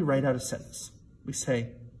 How do we write out a sentence? We say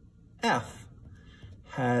f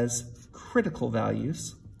has critical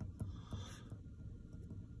values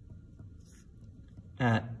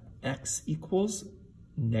at x equals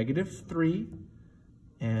negative 3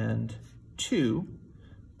 and 2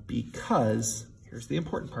 because, here's the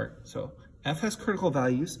important part. So f has critical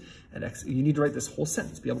values at x. You need to write this whole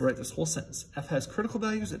sentence, be able to write this whole sentence. F has critical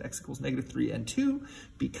values at x equals negative 3 and 2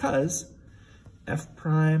 because f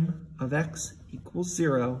prime of x equals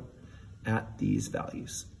 0 at these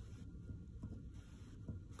values.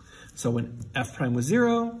 So when f prime was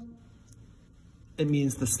 0, it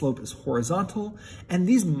means the slope is horizontal, and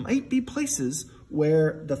these might be places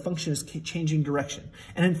where the function is changing direction.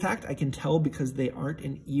 And in fact, I can tell because they aren't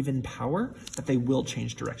in even power that they will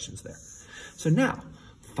change directions there. So now,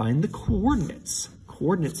 find the coordinates.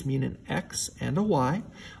 Coordinates mean an x and a y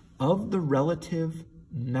of the relative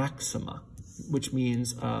maxima, which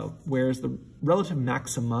means whereas the relative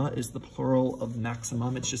maxima is the plural of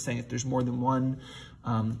maximum. It's just saying if there's more than one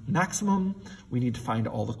maximum, we need to find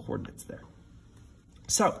all the coordinates there.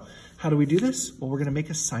 So how do we do this? Well, we're going to make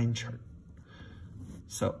a sign chart.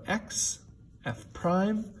 So x, f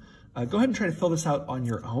prime. Go ahead and try to fill this out on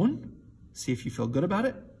your own. See if you feel good about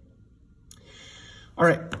it. All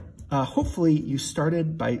right. hopefully you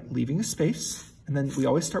started by leaving a space, and then we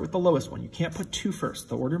always start with the lowest one. You can't put 2 first.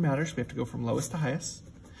 The order matters. We have to go from lowest to highest.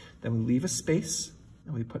 Then we leave a space,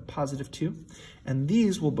 and we put positive 2. And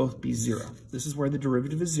these will both be 0. This is where the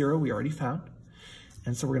derivative is 0, we already found.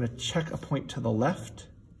 And so we're going to check a point to the left,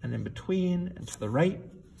 and in between, and to the right.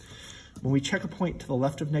 When we check a point to the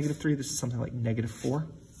left of -3, this is something like -4.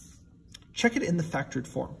 Check it in the factored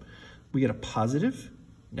form. We get a positive.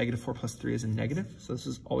 -4 plus 3 is a negative, so this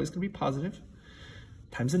is always going to be positive,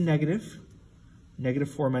 times a negative.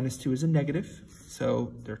 -4 minus 2 is a negative,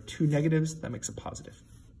 so there are 2 negatives, that makes a positive,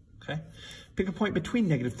 okay? Pick a point between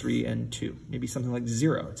 -3 and 2, maybe something like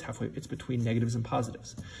 0. It's halfway, it's between negatives and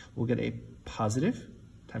positives. We'll get a positive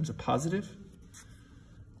times a positive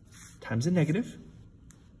times a negative.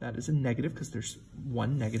 That is a negative because there's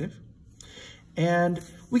 1 negative. And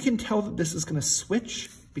we can tell that this is going to switch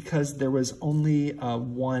because there was only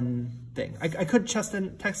one thing. I could text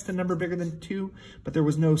a number bigger than 2, but there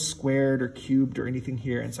was no squared or cubed or anything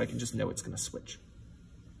here, and so I can just know it's going to switch.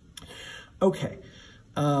 Okay,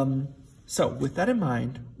 so with that in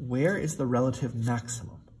mind, where is the relative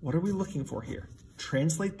maximum? What are we looking for here?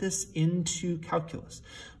 Translate this into calculus.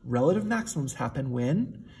 Relative maximums happen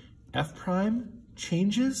when f prime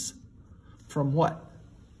changes from what?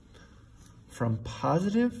 From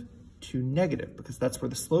positive to negative, because that's where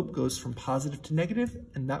the slope goes from positive to negative,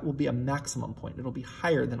 and that will be a maximum point. It'll be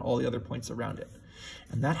higher than all the other points around it.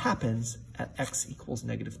 And that happens at x equals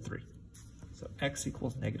 -3. So x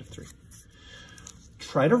equals -3.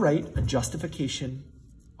 Try to write a justification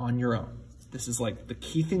on your own. This is like the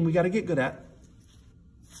key thing we got to get good at.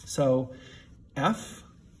 So f,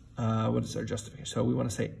 what is our justification? So we want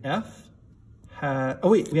to say f had, oh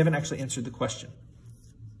wait, we haven't actually answered the question.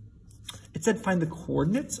 It said find the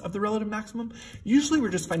coordinates of the relative maximum. Usually we're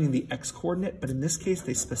just finding the x coordinate, but in this case,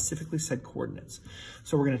 they specifically said coordinates.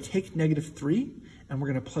 So we're going to take -3 and we're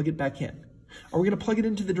going to plug it back in. Are we going to plug it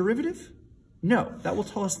into the derivative? No, that will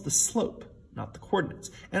tell us the slope, not the coordinates.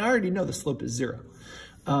 And I already know the slope is 0.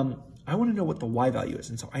 I want to know what the y value is,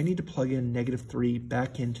 and so I need to plug in -3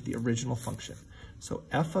 back into the original function. So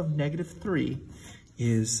f of -3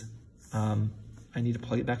 is, I need to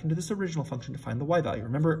plug it back into this original function to find the y value.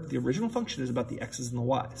 Remember, the original function is about the x's and the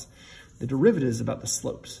y's. The derivative is about the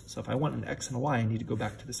slopes. So if I want an x and a y, I need to go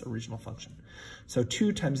back to this original function. So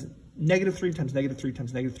 2 times -3 times -3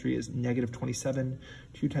 times -3 is -27.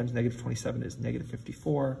 2 times -27 is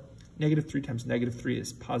 -54. -3 times -3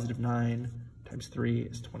 is +9. Times 3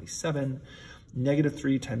 is 27.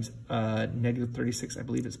 -3 times -36, I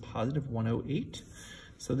believe, is +108.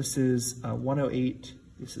 So this is 108.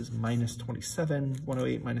 This is -27.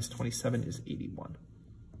 108 minus 27 is 81.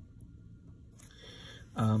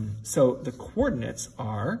 So the coordinates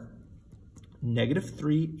are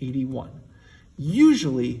 -3, 81.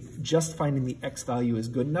 Usually, just finding the x value is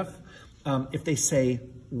good enough. If they say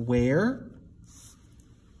where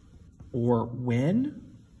or when,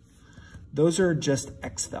 those are just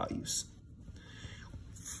x values.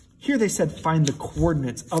 Here they said find the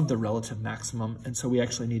coordinates of the relative maximum, and so we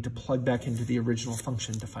actually need to plug back into the original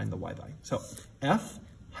function to find the y value. So f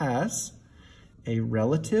has a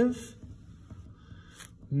relative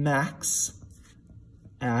max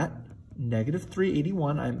at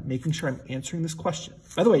 -381. I'm making sure I'm answering this question.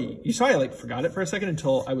 By the way, you saw I forgot it for a second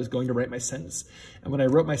until I was going to write my sentence. And when I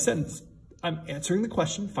wrote my sentence, I'm answering the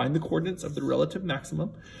question, find the coordinates of the relative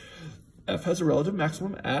maximum. F has a relative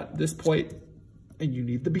maximum at this point, and you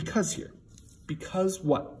need the because here. Because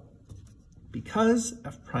what? Because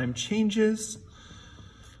f prime changes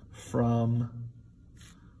from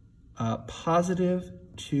positive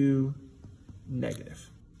to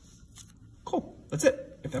negative. Cool, that's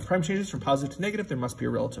it. If f prime changes from positive to negative, there must be a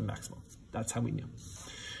relative maximum. That's how we knew.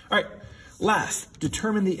 All right, last,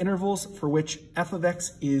 determine the intervals for which f of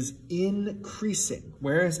x is increasing.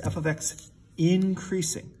 Where is f of x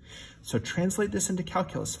increasing? So translate this into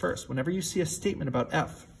calculus first. Whenever you see a statement about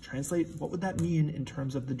f, translate what would that mean in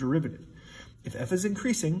terms of the derivative. If f is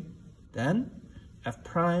increasing, then f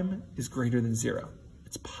prime is greater than 0.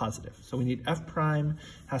 It's positive. So we need f prime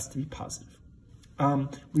has to be positive.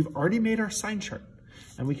 We've already made our sign chart,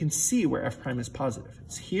 and we can see where f prime is positive.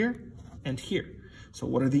 It's here and here. So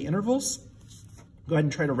what are the intervals? Go ahead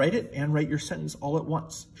and try to write it and write your sentence all at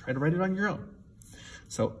once. Try to write it on your own.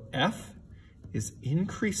 So f is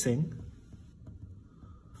increasing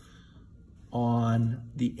on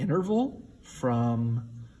the interval from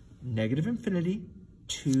 -∞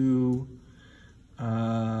 to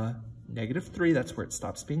 -3, that's where it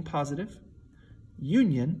stops being positive,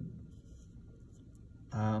 union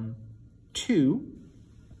 2,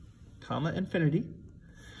 comma, infinity.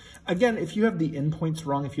 Again, if you have the endpoints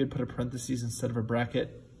wrong, if you had put a parentheses instead of a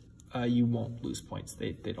bracket, you won't lose points.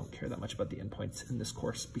 They don't care that much about the endpoints in this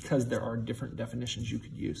course because there are different definitions you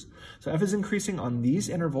could use. So f is increasing on these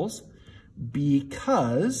intervals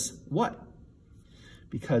because what?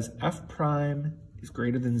 Because f prime is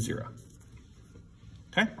greater than 0.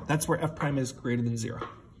 Okay, that's where f prime is greater than 0.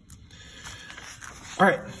 All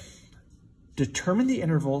right, determine the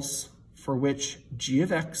intervals for which g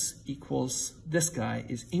of x equals this guy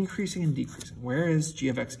is increasing and decreasing. Where is g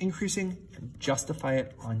of x increasing? And justify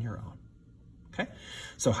it on your own. Okay,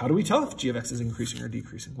 so how do we tell if g of x is increasing or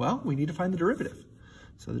decreasing? Well, we need to find the derivative.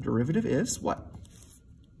 So the derivative is what?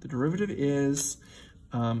 The derivative is,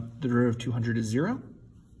 the derivative of 200 is 0.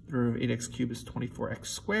 The derivative of 8x cubed is 24x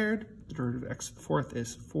squared. The derivative of x to the fourth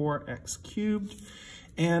is 4x cubed.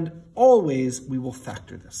 And always we will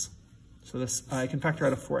factor this. So this, I can factor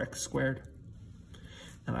out a 4x squared,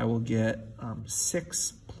 and I will get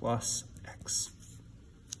 6 plus x.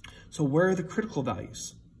 So where are the critical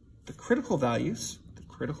values? The critical values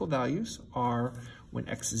are when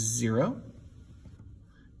x is 0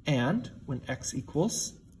 and when x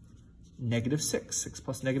equals negative 6. 6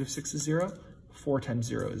 plus negative 6 is 0. 4 times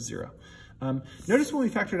 0 is 0. Notice when we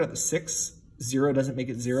factored out the 6, 0 doesn't make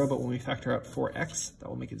it 0, but when we factor out 4x, that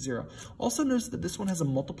will make it 0. Also notice that this one has a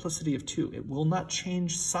multiplicity of 2. It will not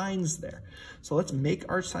change signs there. So let's make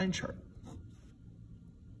our sign chart.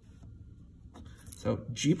 So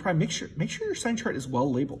g prime, make sure your sign chart is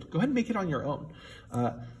well labeled. Go ahead and make it on your own.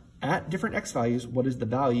 At different x values, what is the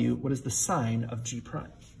value, what is the sign of g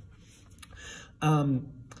prime?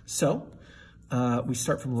 We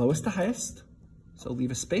start from lowest to highest. So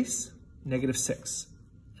leave a space, negative 6.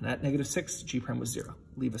 And at negative 6, g prime was 0.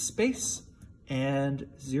 Leave a space and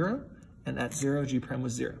 0. And at 0, g prime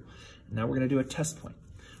was 0. And now we're going to do a test point.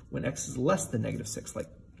 When x is less than negative 6, like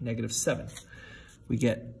negative 7, we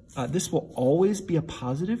get, this will always be a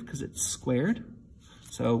positive because it's squared.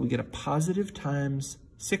 So we get a positive times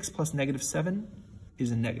 6 plus negative 7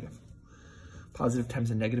 is a negative. Positive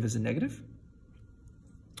times a negative is a negative.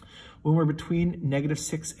 When we're between negative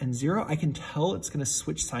 6 and 0, I can tell it's going to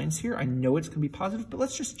switch signs here. I know it's going to be positive, but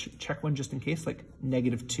let's just check one just in case, like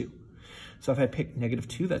negative 2. So if I pick negative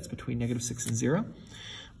 2, that's between negative 6 and 0.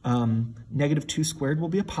 Negative 2 squared will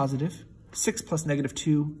be a positive. 6 plus negative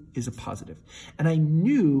 2 is a positive. And I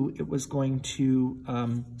knew it was going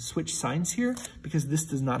to switch signs here because this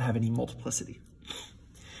does not have any multiplicity.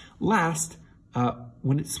 Last,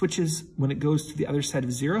 when it goes to the other side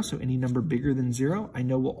of 0, so any number bigger than 0, I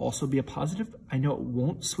know will also be a positive. I know it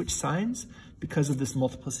won't switch signs because of this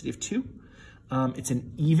multiplicity of 2. It's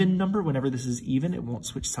an even number. Whenever this is even, it won't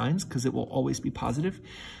switch signs because it will always be positive.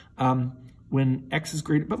 When x is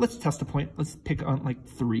greater, but let's test a point. Let's pick on like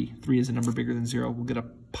 3. 3 is a number bigger than 0. We'll get a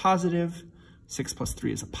positive. 6 plus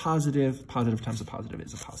 3 is a positive. Positive times a positive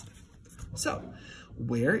is a positive. So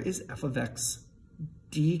where is f of x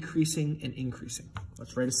decreasing and increasing?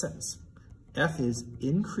 Let's write a sentence. F is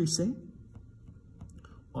increasing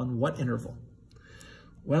on what interval?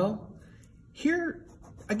 Well, here,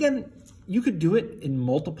 again, you could do it in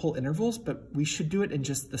multiple intervals, but we should do it in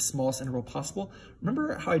just the smallest interval possible.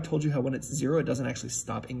 Remember how I told you how when it's 0, it doesn't actually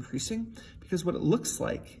stop increasing? Because what it looks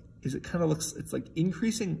like is it's like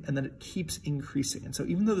increasing and then it keeps increasing. And so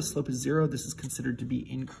even though the slope is 0, this is considered to be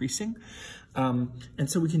increasing. And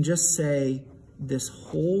so we can just say this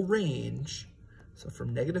whole range, so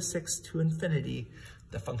from negative 6 to infinity,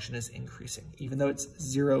 the function is increasing. Even though it's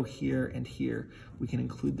 0 here and here, we can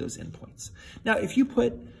include those endpoints. Now, if you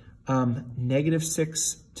put negative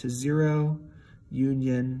 6 to 0,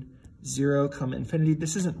 union 0, comma infinity,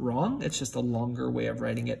 this isn't wrong. It's just a longer way of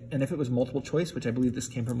writing it. And if it was multiple choice, which I believe this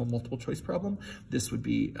came from a multiple choice problem, this would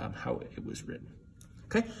be how it was written.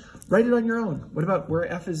 Okay, write it on your own. What about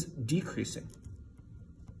where f is decreasing?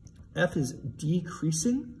 F is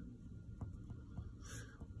decreasing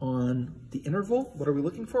on the interval. What are we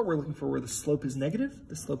looking for? We're looking for where the slope is negative.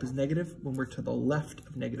 The slope is negative when we're to the left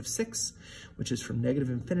of negative 6, which is from negative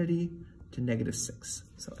infinity to negative 6.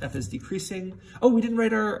 So f is decreasing. Oh, we didn't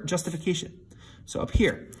write our justification. So up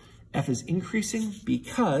here, f is increasing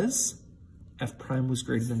because f prime was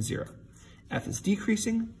greater than 0. F is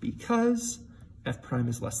decreasing because f prime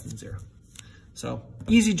is less than 0. So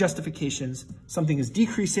easy justifications. Something is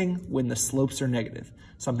decreasing when the slopes are negative.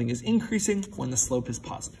 Something is increasing when the slope is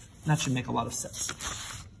positive. And that should make a lot of sense.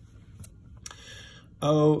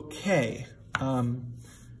 Okay.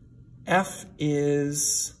 F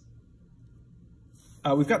is,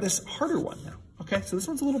 we've got this harder one now. Okay, so this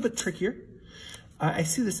one's a little bit trickier. I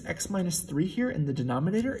see this x minus 3 here in the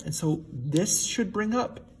denominator, and so this should bring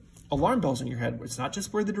up alarm bells in your head. It's not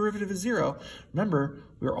just where the derivative is 0. Remember,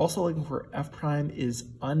 we're also looking for f prime is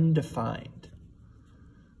undefined.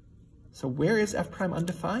 So where is f prime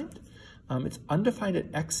undefined? It's undefined at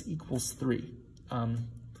x equals 3.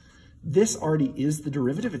 This already is the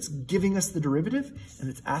derivative. It's giving us the derivative, and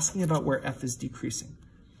it's asking about where f is decreasing.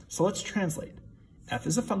 So let's translate. F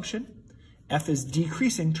is a function. F is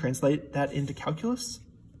decreasing. Translate that into calculus.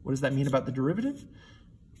 What does that mean about the derivative?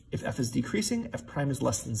 If f is decreasing, f prime is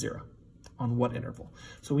less than 0. On what interval?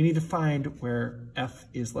 So we need to find where f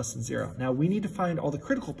is less than 0. Now we need to find all the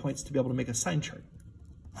critical points to be able to make a sign chart.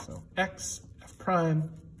 So x, f prime.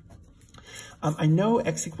 I know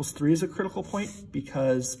x equals 3 is a critical point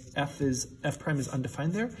because f prime is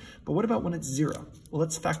undefined there, but what about when it's 0? Well,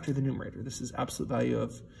 let's factor the numerator. This is absolute value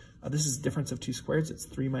of, this is difference of two squares. It's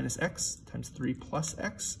 3 minus x times 3 plus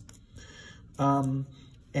x.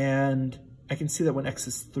 And I can see that when x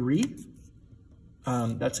is 3,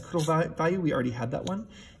 that's a critical value. We already had that one.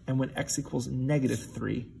 And when x equals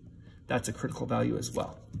 -3, that's a critical value as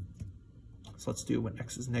well. So let's do when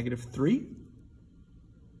x is -3.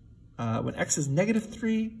 When x is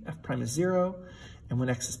 -3, f prime is 0. And when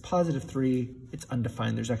x is +3, it's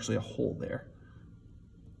undefined. There's actually a hole there.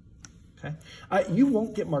 Okay. You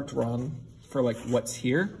won't get marked wrong for like what's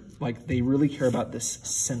here. Like they really care about this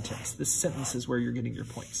sentence. This sentence is where you're getting your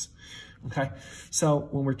points. Okay. So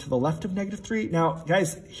when we're to the left of -3, now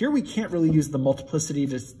guys, here we can't really use the multiplicity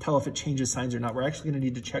to tell if it changes signs or not. We're actually going to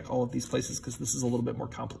need to check all of these places because this is a little bit more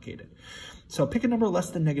complicated. So pick a number less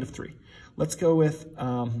than -3. Let's go with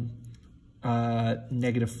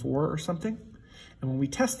 -4 or something. And when we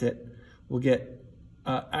test it, we'll get,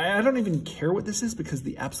 I don't even care what this is because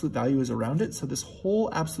the absolute value is around it. So this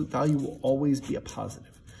whole absolute value will always be a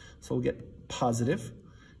positive. So we'll get positive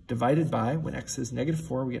divided by, when x is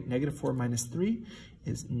 -4, we get -4 minus 3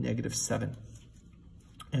 is -7.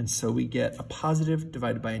 And so we get a positive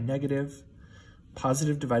divided by a negative.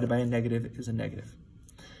 Positive divided by a negative is a negative.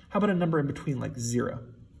 How about a number in between, like 0?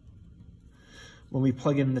 When we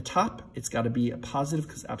plug in the top, it's got to be a positive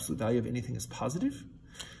because the absolute value of anything is positive.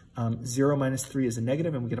 0 minus 3 is a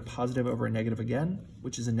negative, and we get a positive over a negative again,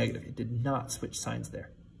 which is a negative. It did not switch signs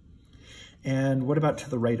there. And what about to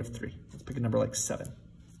the right of 3? Let's pick a number like 7.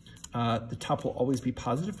 The top will always be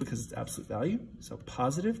positive because it's absolute value. So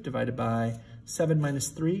positive divided by 7 minus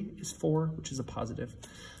 3 is 4, which is a positive.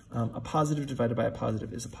 A positive divided by a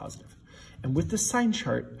positive is a positive. And with this sign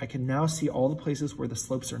chart, I can now see all the places where the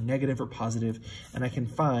slopes are negative or positive, and I can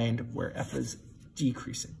find where f is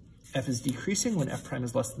decreasing. F is decreasing when f prime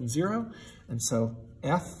is less than 0, and so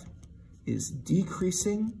f is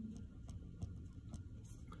decreasing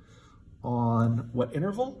on what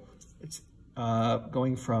interval? It's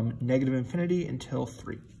going from -infinity until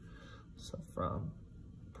 3. So from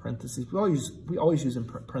parentheses, we always use in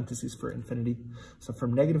parentheses for infinity. So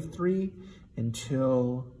from -3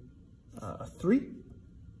 until 3.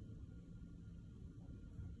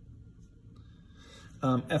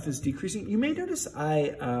 F is decreasing. You may notice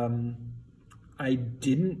I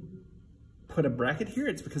didn't put a bracket here.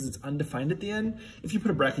 It's because it's undefined at the end. If you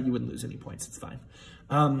put a bracket, you wouldn't lose any points. It's fine.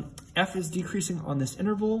 F is decreasing on this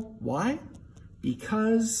interval. Why?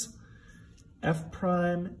 Because f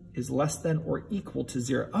prime is less than or equal to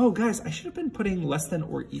 0. Oh, guys, I should have been putting less than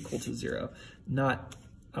or equal to 0, not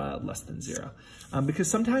less than 0. Because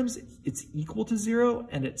sometimes it's equal to 0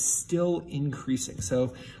 and it's still increasing.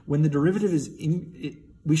 So when the derivative is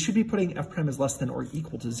we should be putting f prime is less than or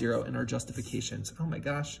equal to 0 in our justifications. Oh my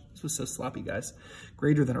gosh, this was so sloppy, guys.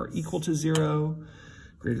 Greater than or equal to 0,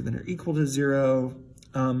 greater than or equal to 0.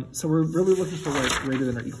 So we're really looking for where it's greater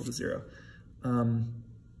than or equal to 0.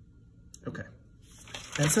 Okay.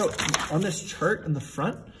 And so on this chart in the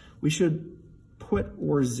front, we should put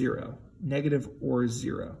or 0, negative or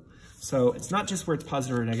 0. So it's not just where it's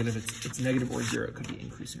positive or negative, it's negative or 0. It could be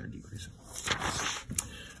increasing or decreasing.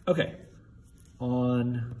 Okay,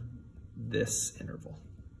 on this interval.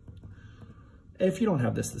 If you don't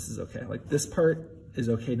have this, this is okay. Like this part is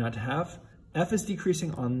okay not to have. F is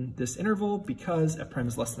decreasing on this interval because f prime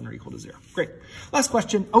is less than or equal to 0. Great. Last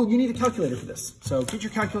question. Oh, you need a calculator for this. So get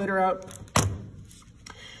your calculator out.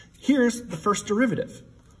 Here's the first derivative.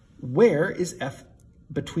 Where is f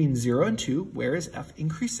between 0 and 2? Where is f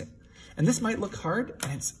increasing? And this might look hard,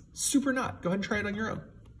 and it's super not. Go ahead and try it on your own.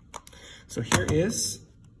 So here is,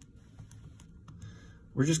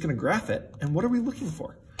 we're just going to graph it. And what are we looking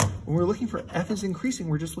for? When we're looking for f is increasing,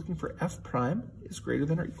 we're just looking for f prime is greater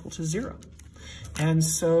than or equal to 0. And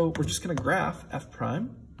so we're just going to graph f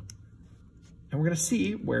prime, and we're going to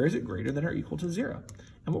see where is it greater than or equal to 0.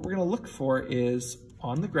 And what we're going to look for is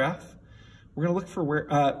on the graph, we're going to look for where,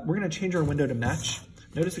 we're going to change our window to match.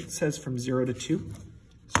 Notice it says from 0 to 2.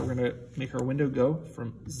 So we're gonna make our window go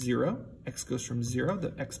from 0. X goes from 0,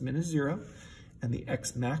 the X min is 0, and the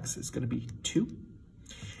X max is gonna be 2.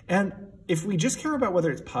 And if we just care about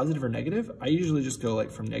whether it's positive or negative, I usually just go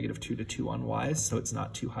like from -2 to 2 on Y's, so it's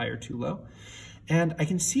not too high or too low. And I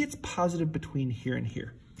can see it's positive between here and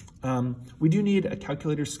here. We do need a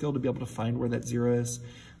calculator skill to be able to find where that 0 is.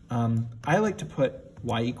 I like to put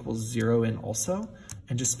Y equals 0 in also,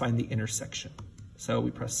 and just find the intersection. So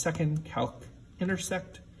we press second, calc,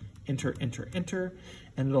 intersect, enter, enter, enter,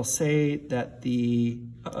 and it'll say that the,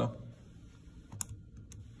 uh-oh.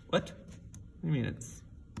 What? What do you mean it's?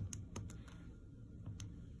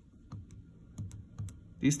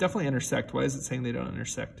 These definitely intersect. Why is it saying they don't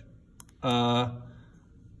intersect?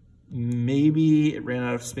 Maybe it ran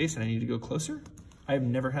out of space and I need to go closer? I've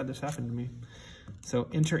never had this happen to me. So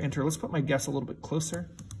enter, enter. Let's put my guess a little bit closer.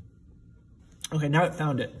 Okay, now it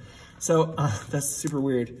found it. So that's super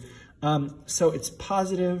weird. So it's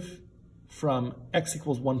positive from X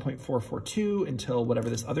equals 1.442 until whatever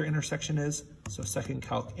this other intersection is. So second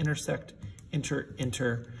calc intersect, enter,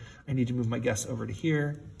 enter. I need to move my guess over to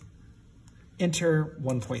here. Enter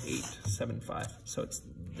 1.875. So it's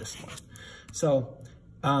this one. So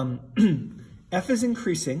F is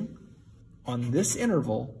increasing on this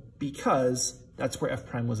interval because that's where F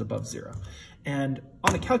prime was above 0. And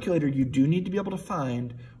on a calculator, you do need to be able to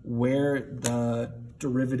find where the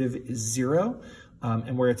derivative is 0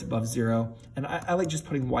 and where it's above 0. And I like just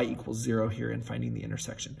putting Y equals 0 here and finding the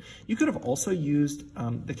intersection. You could have also used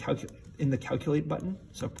in the calculate button,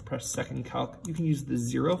 so press second calc, you can use the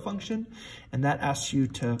 0 function, and that asks you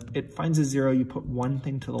to, it finds a 0, you put one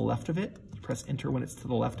thing to the left of it, you press enter when it's to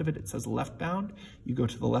the left of it, it says left bound, you go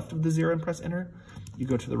to the left of the 0 and press enter, you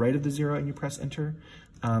go to the right of the 0 and you press enter,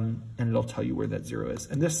 and it'll tell you where that 0 is.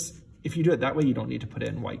 And this, if you do it that way, you don't need to put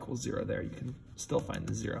in Y equals 0 there, you can still find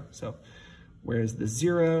the 0. So where is the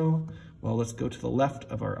 0? Well, let's go to the left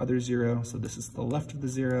of our other 0. So this is the left of the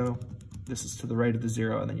 0. This is to the right of the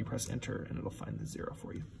 0, and then you press enter and it'll find the 0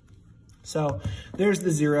 for you. So there's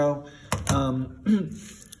the 0.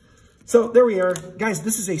 So there we are. Guys,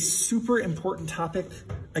 this is a super important topic.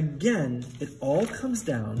 Again, it all comes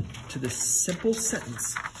down to this simple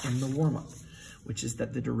sentence in the warm-up, which is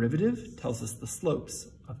that the derivative tells us the slopes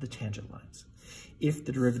of the tangent lines. If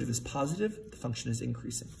the derivative is positive, the function is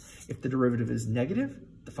increasing. If the derivative is negative,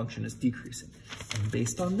 the function is decreasing. And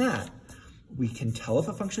based on that, we can tell if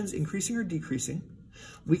a function is increasing or decreasing.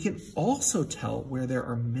 We can also tell where there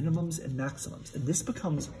are minimums and maximums. And this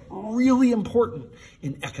becomes really important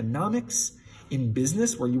in economics, in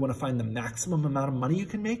business, where you want to find the maximum amount of money you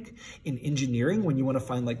can make, in engineering, when you want to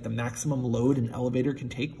find like the maximum load an elevator can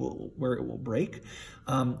take where it will break.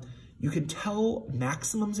 You can tell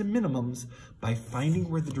maximums and minimums by finding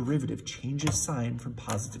where the derivative changes sign from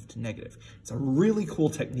positive to negative. It's a really cool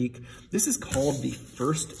technique. This is called the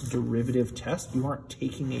first derivative test. You aren't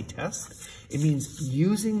taking a test. It means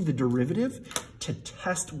using the derivative to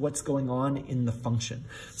test what's going on in the function.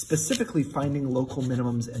 Specifically, finding local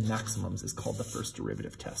minimums and maximums is called the first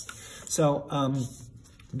derivative test. So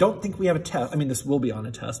don't think we have a test. I mean, this will be on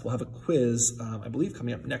a test. We'll have a quiz, I believe,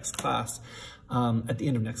 coming up next class. At the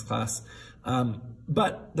end of next class.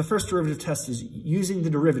 But the first derivative test is using the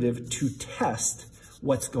derivative to test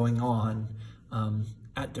what's going on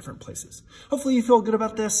at different places. Hopefully you feel good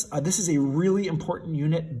about this. This is a really important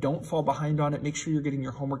unit. Don't fall behind on it. Make sure you're getting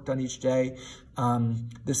your homework done each day.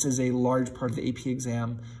 This is a large part of the AP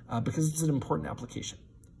exam because it's an important application.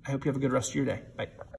 I hope you have a good rest of your day. Bye.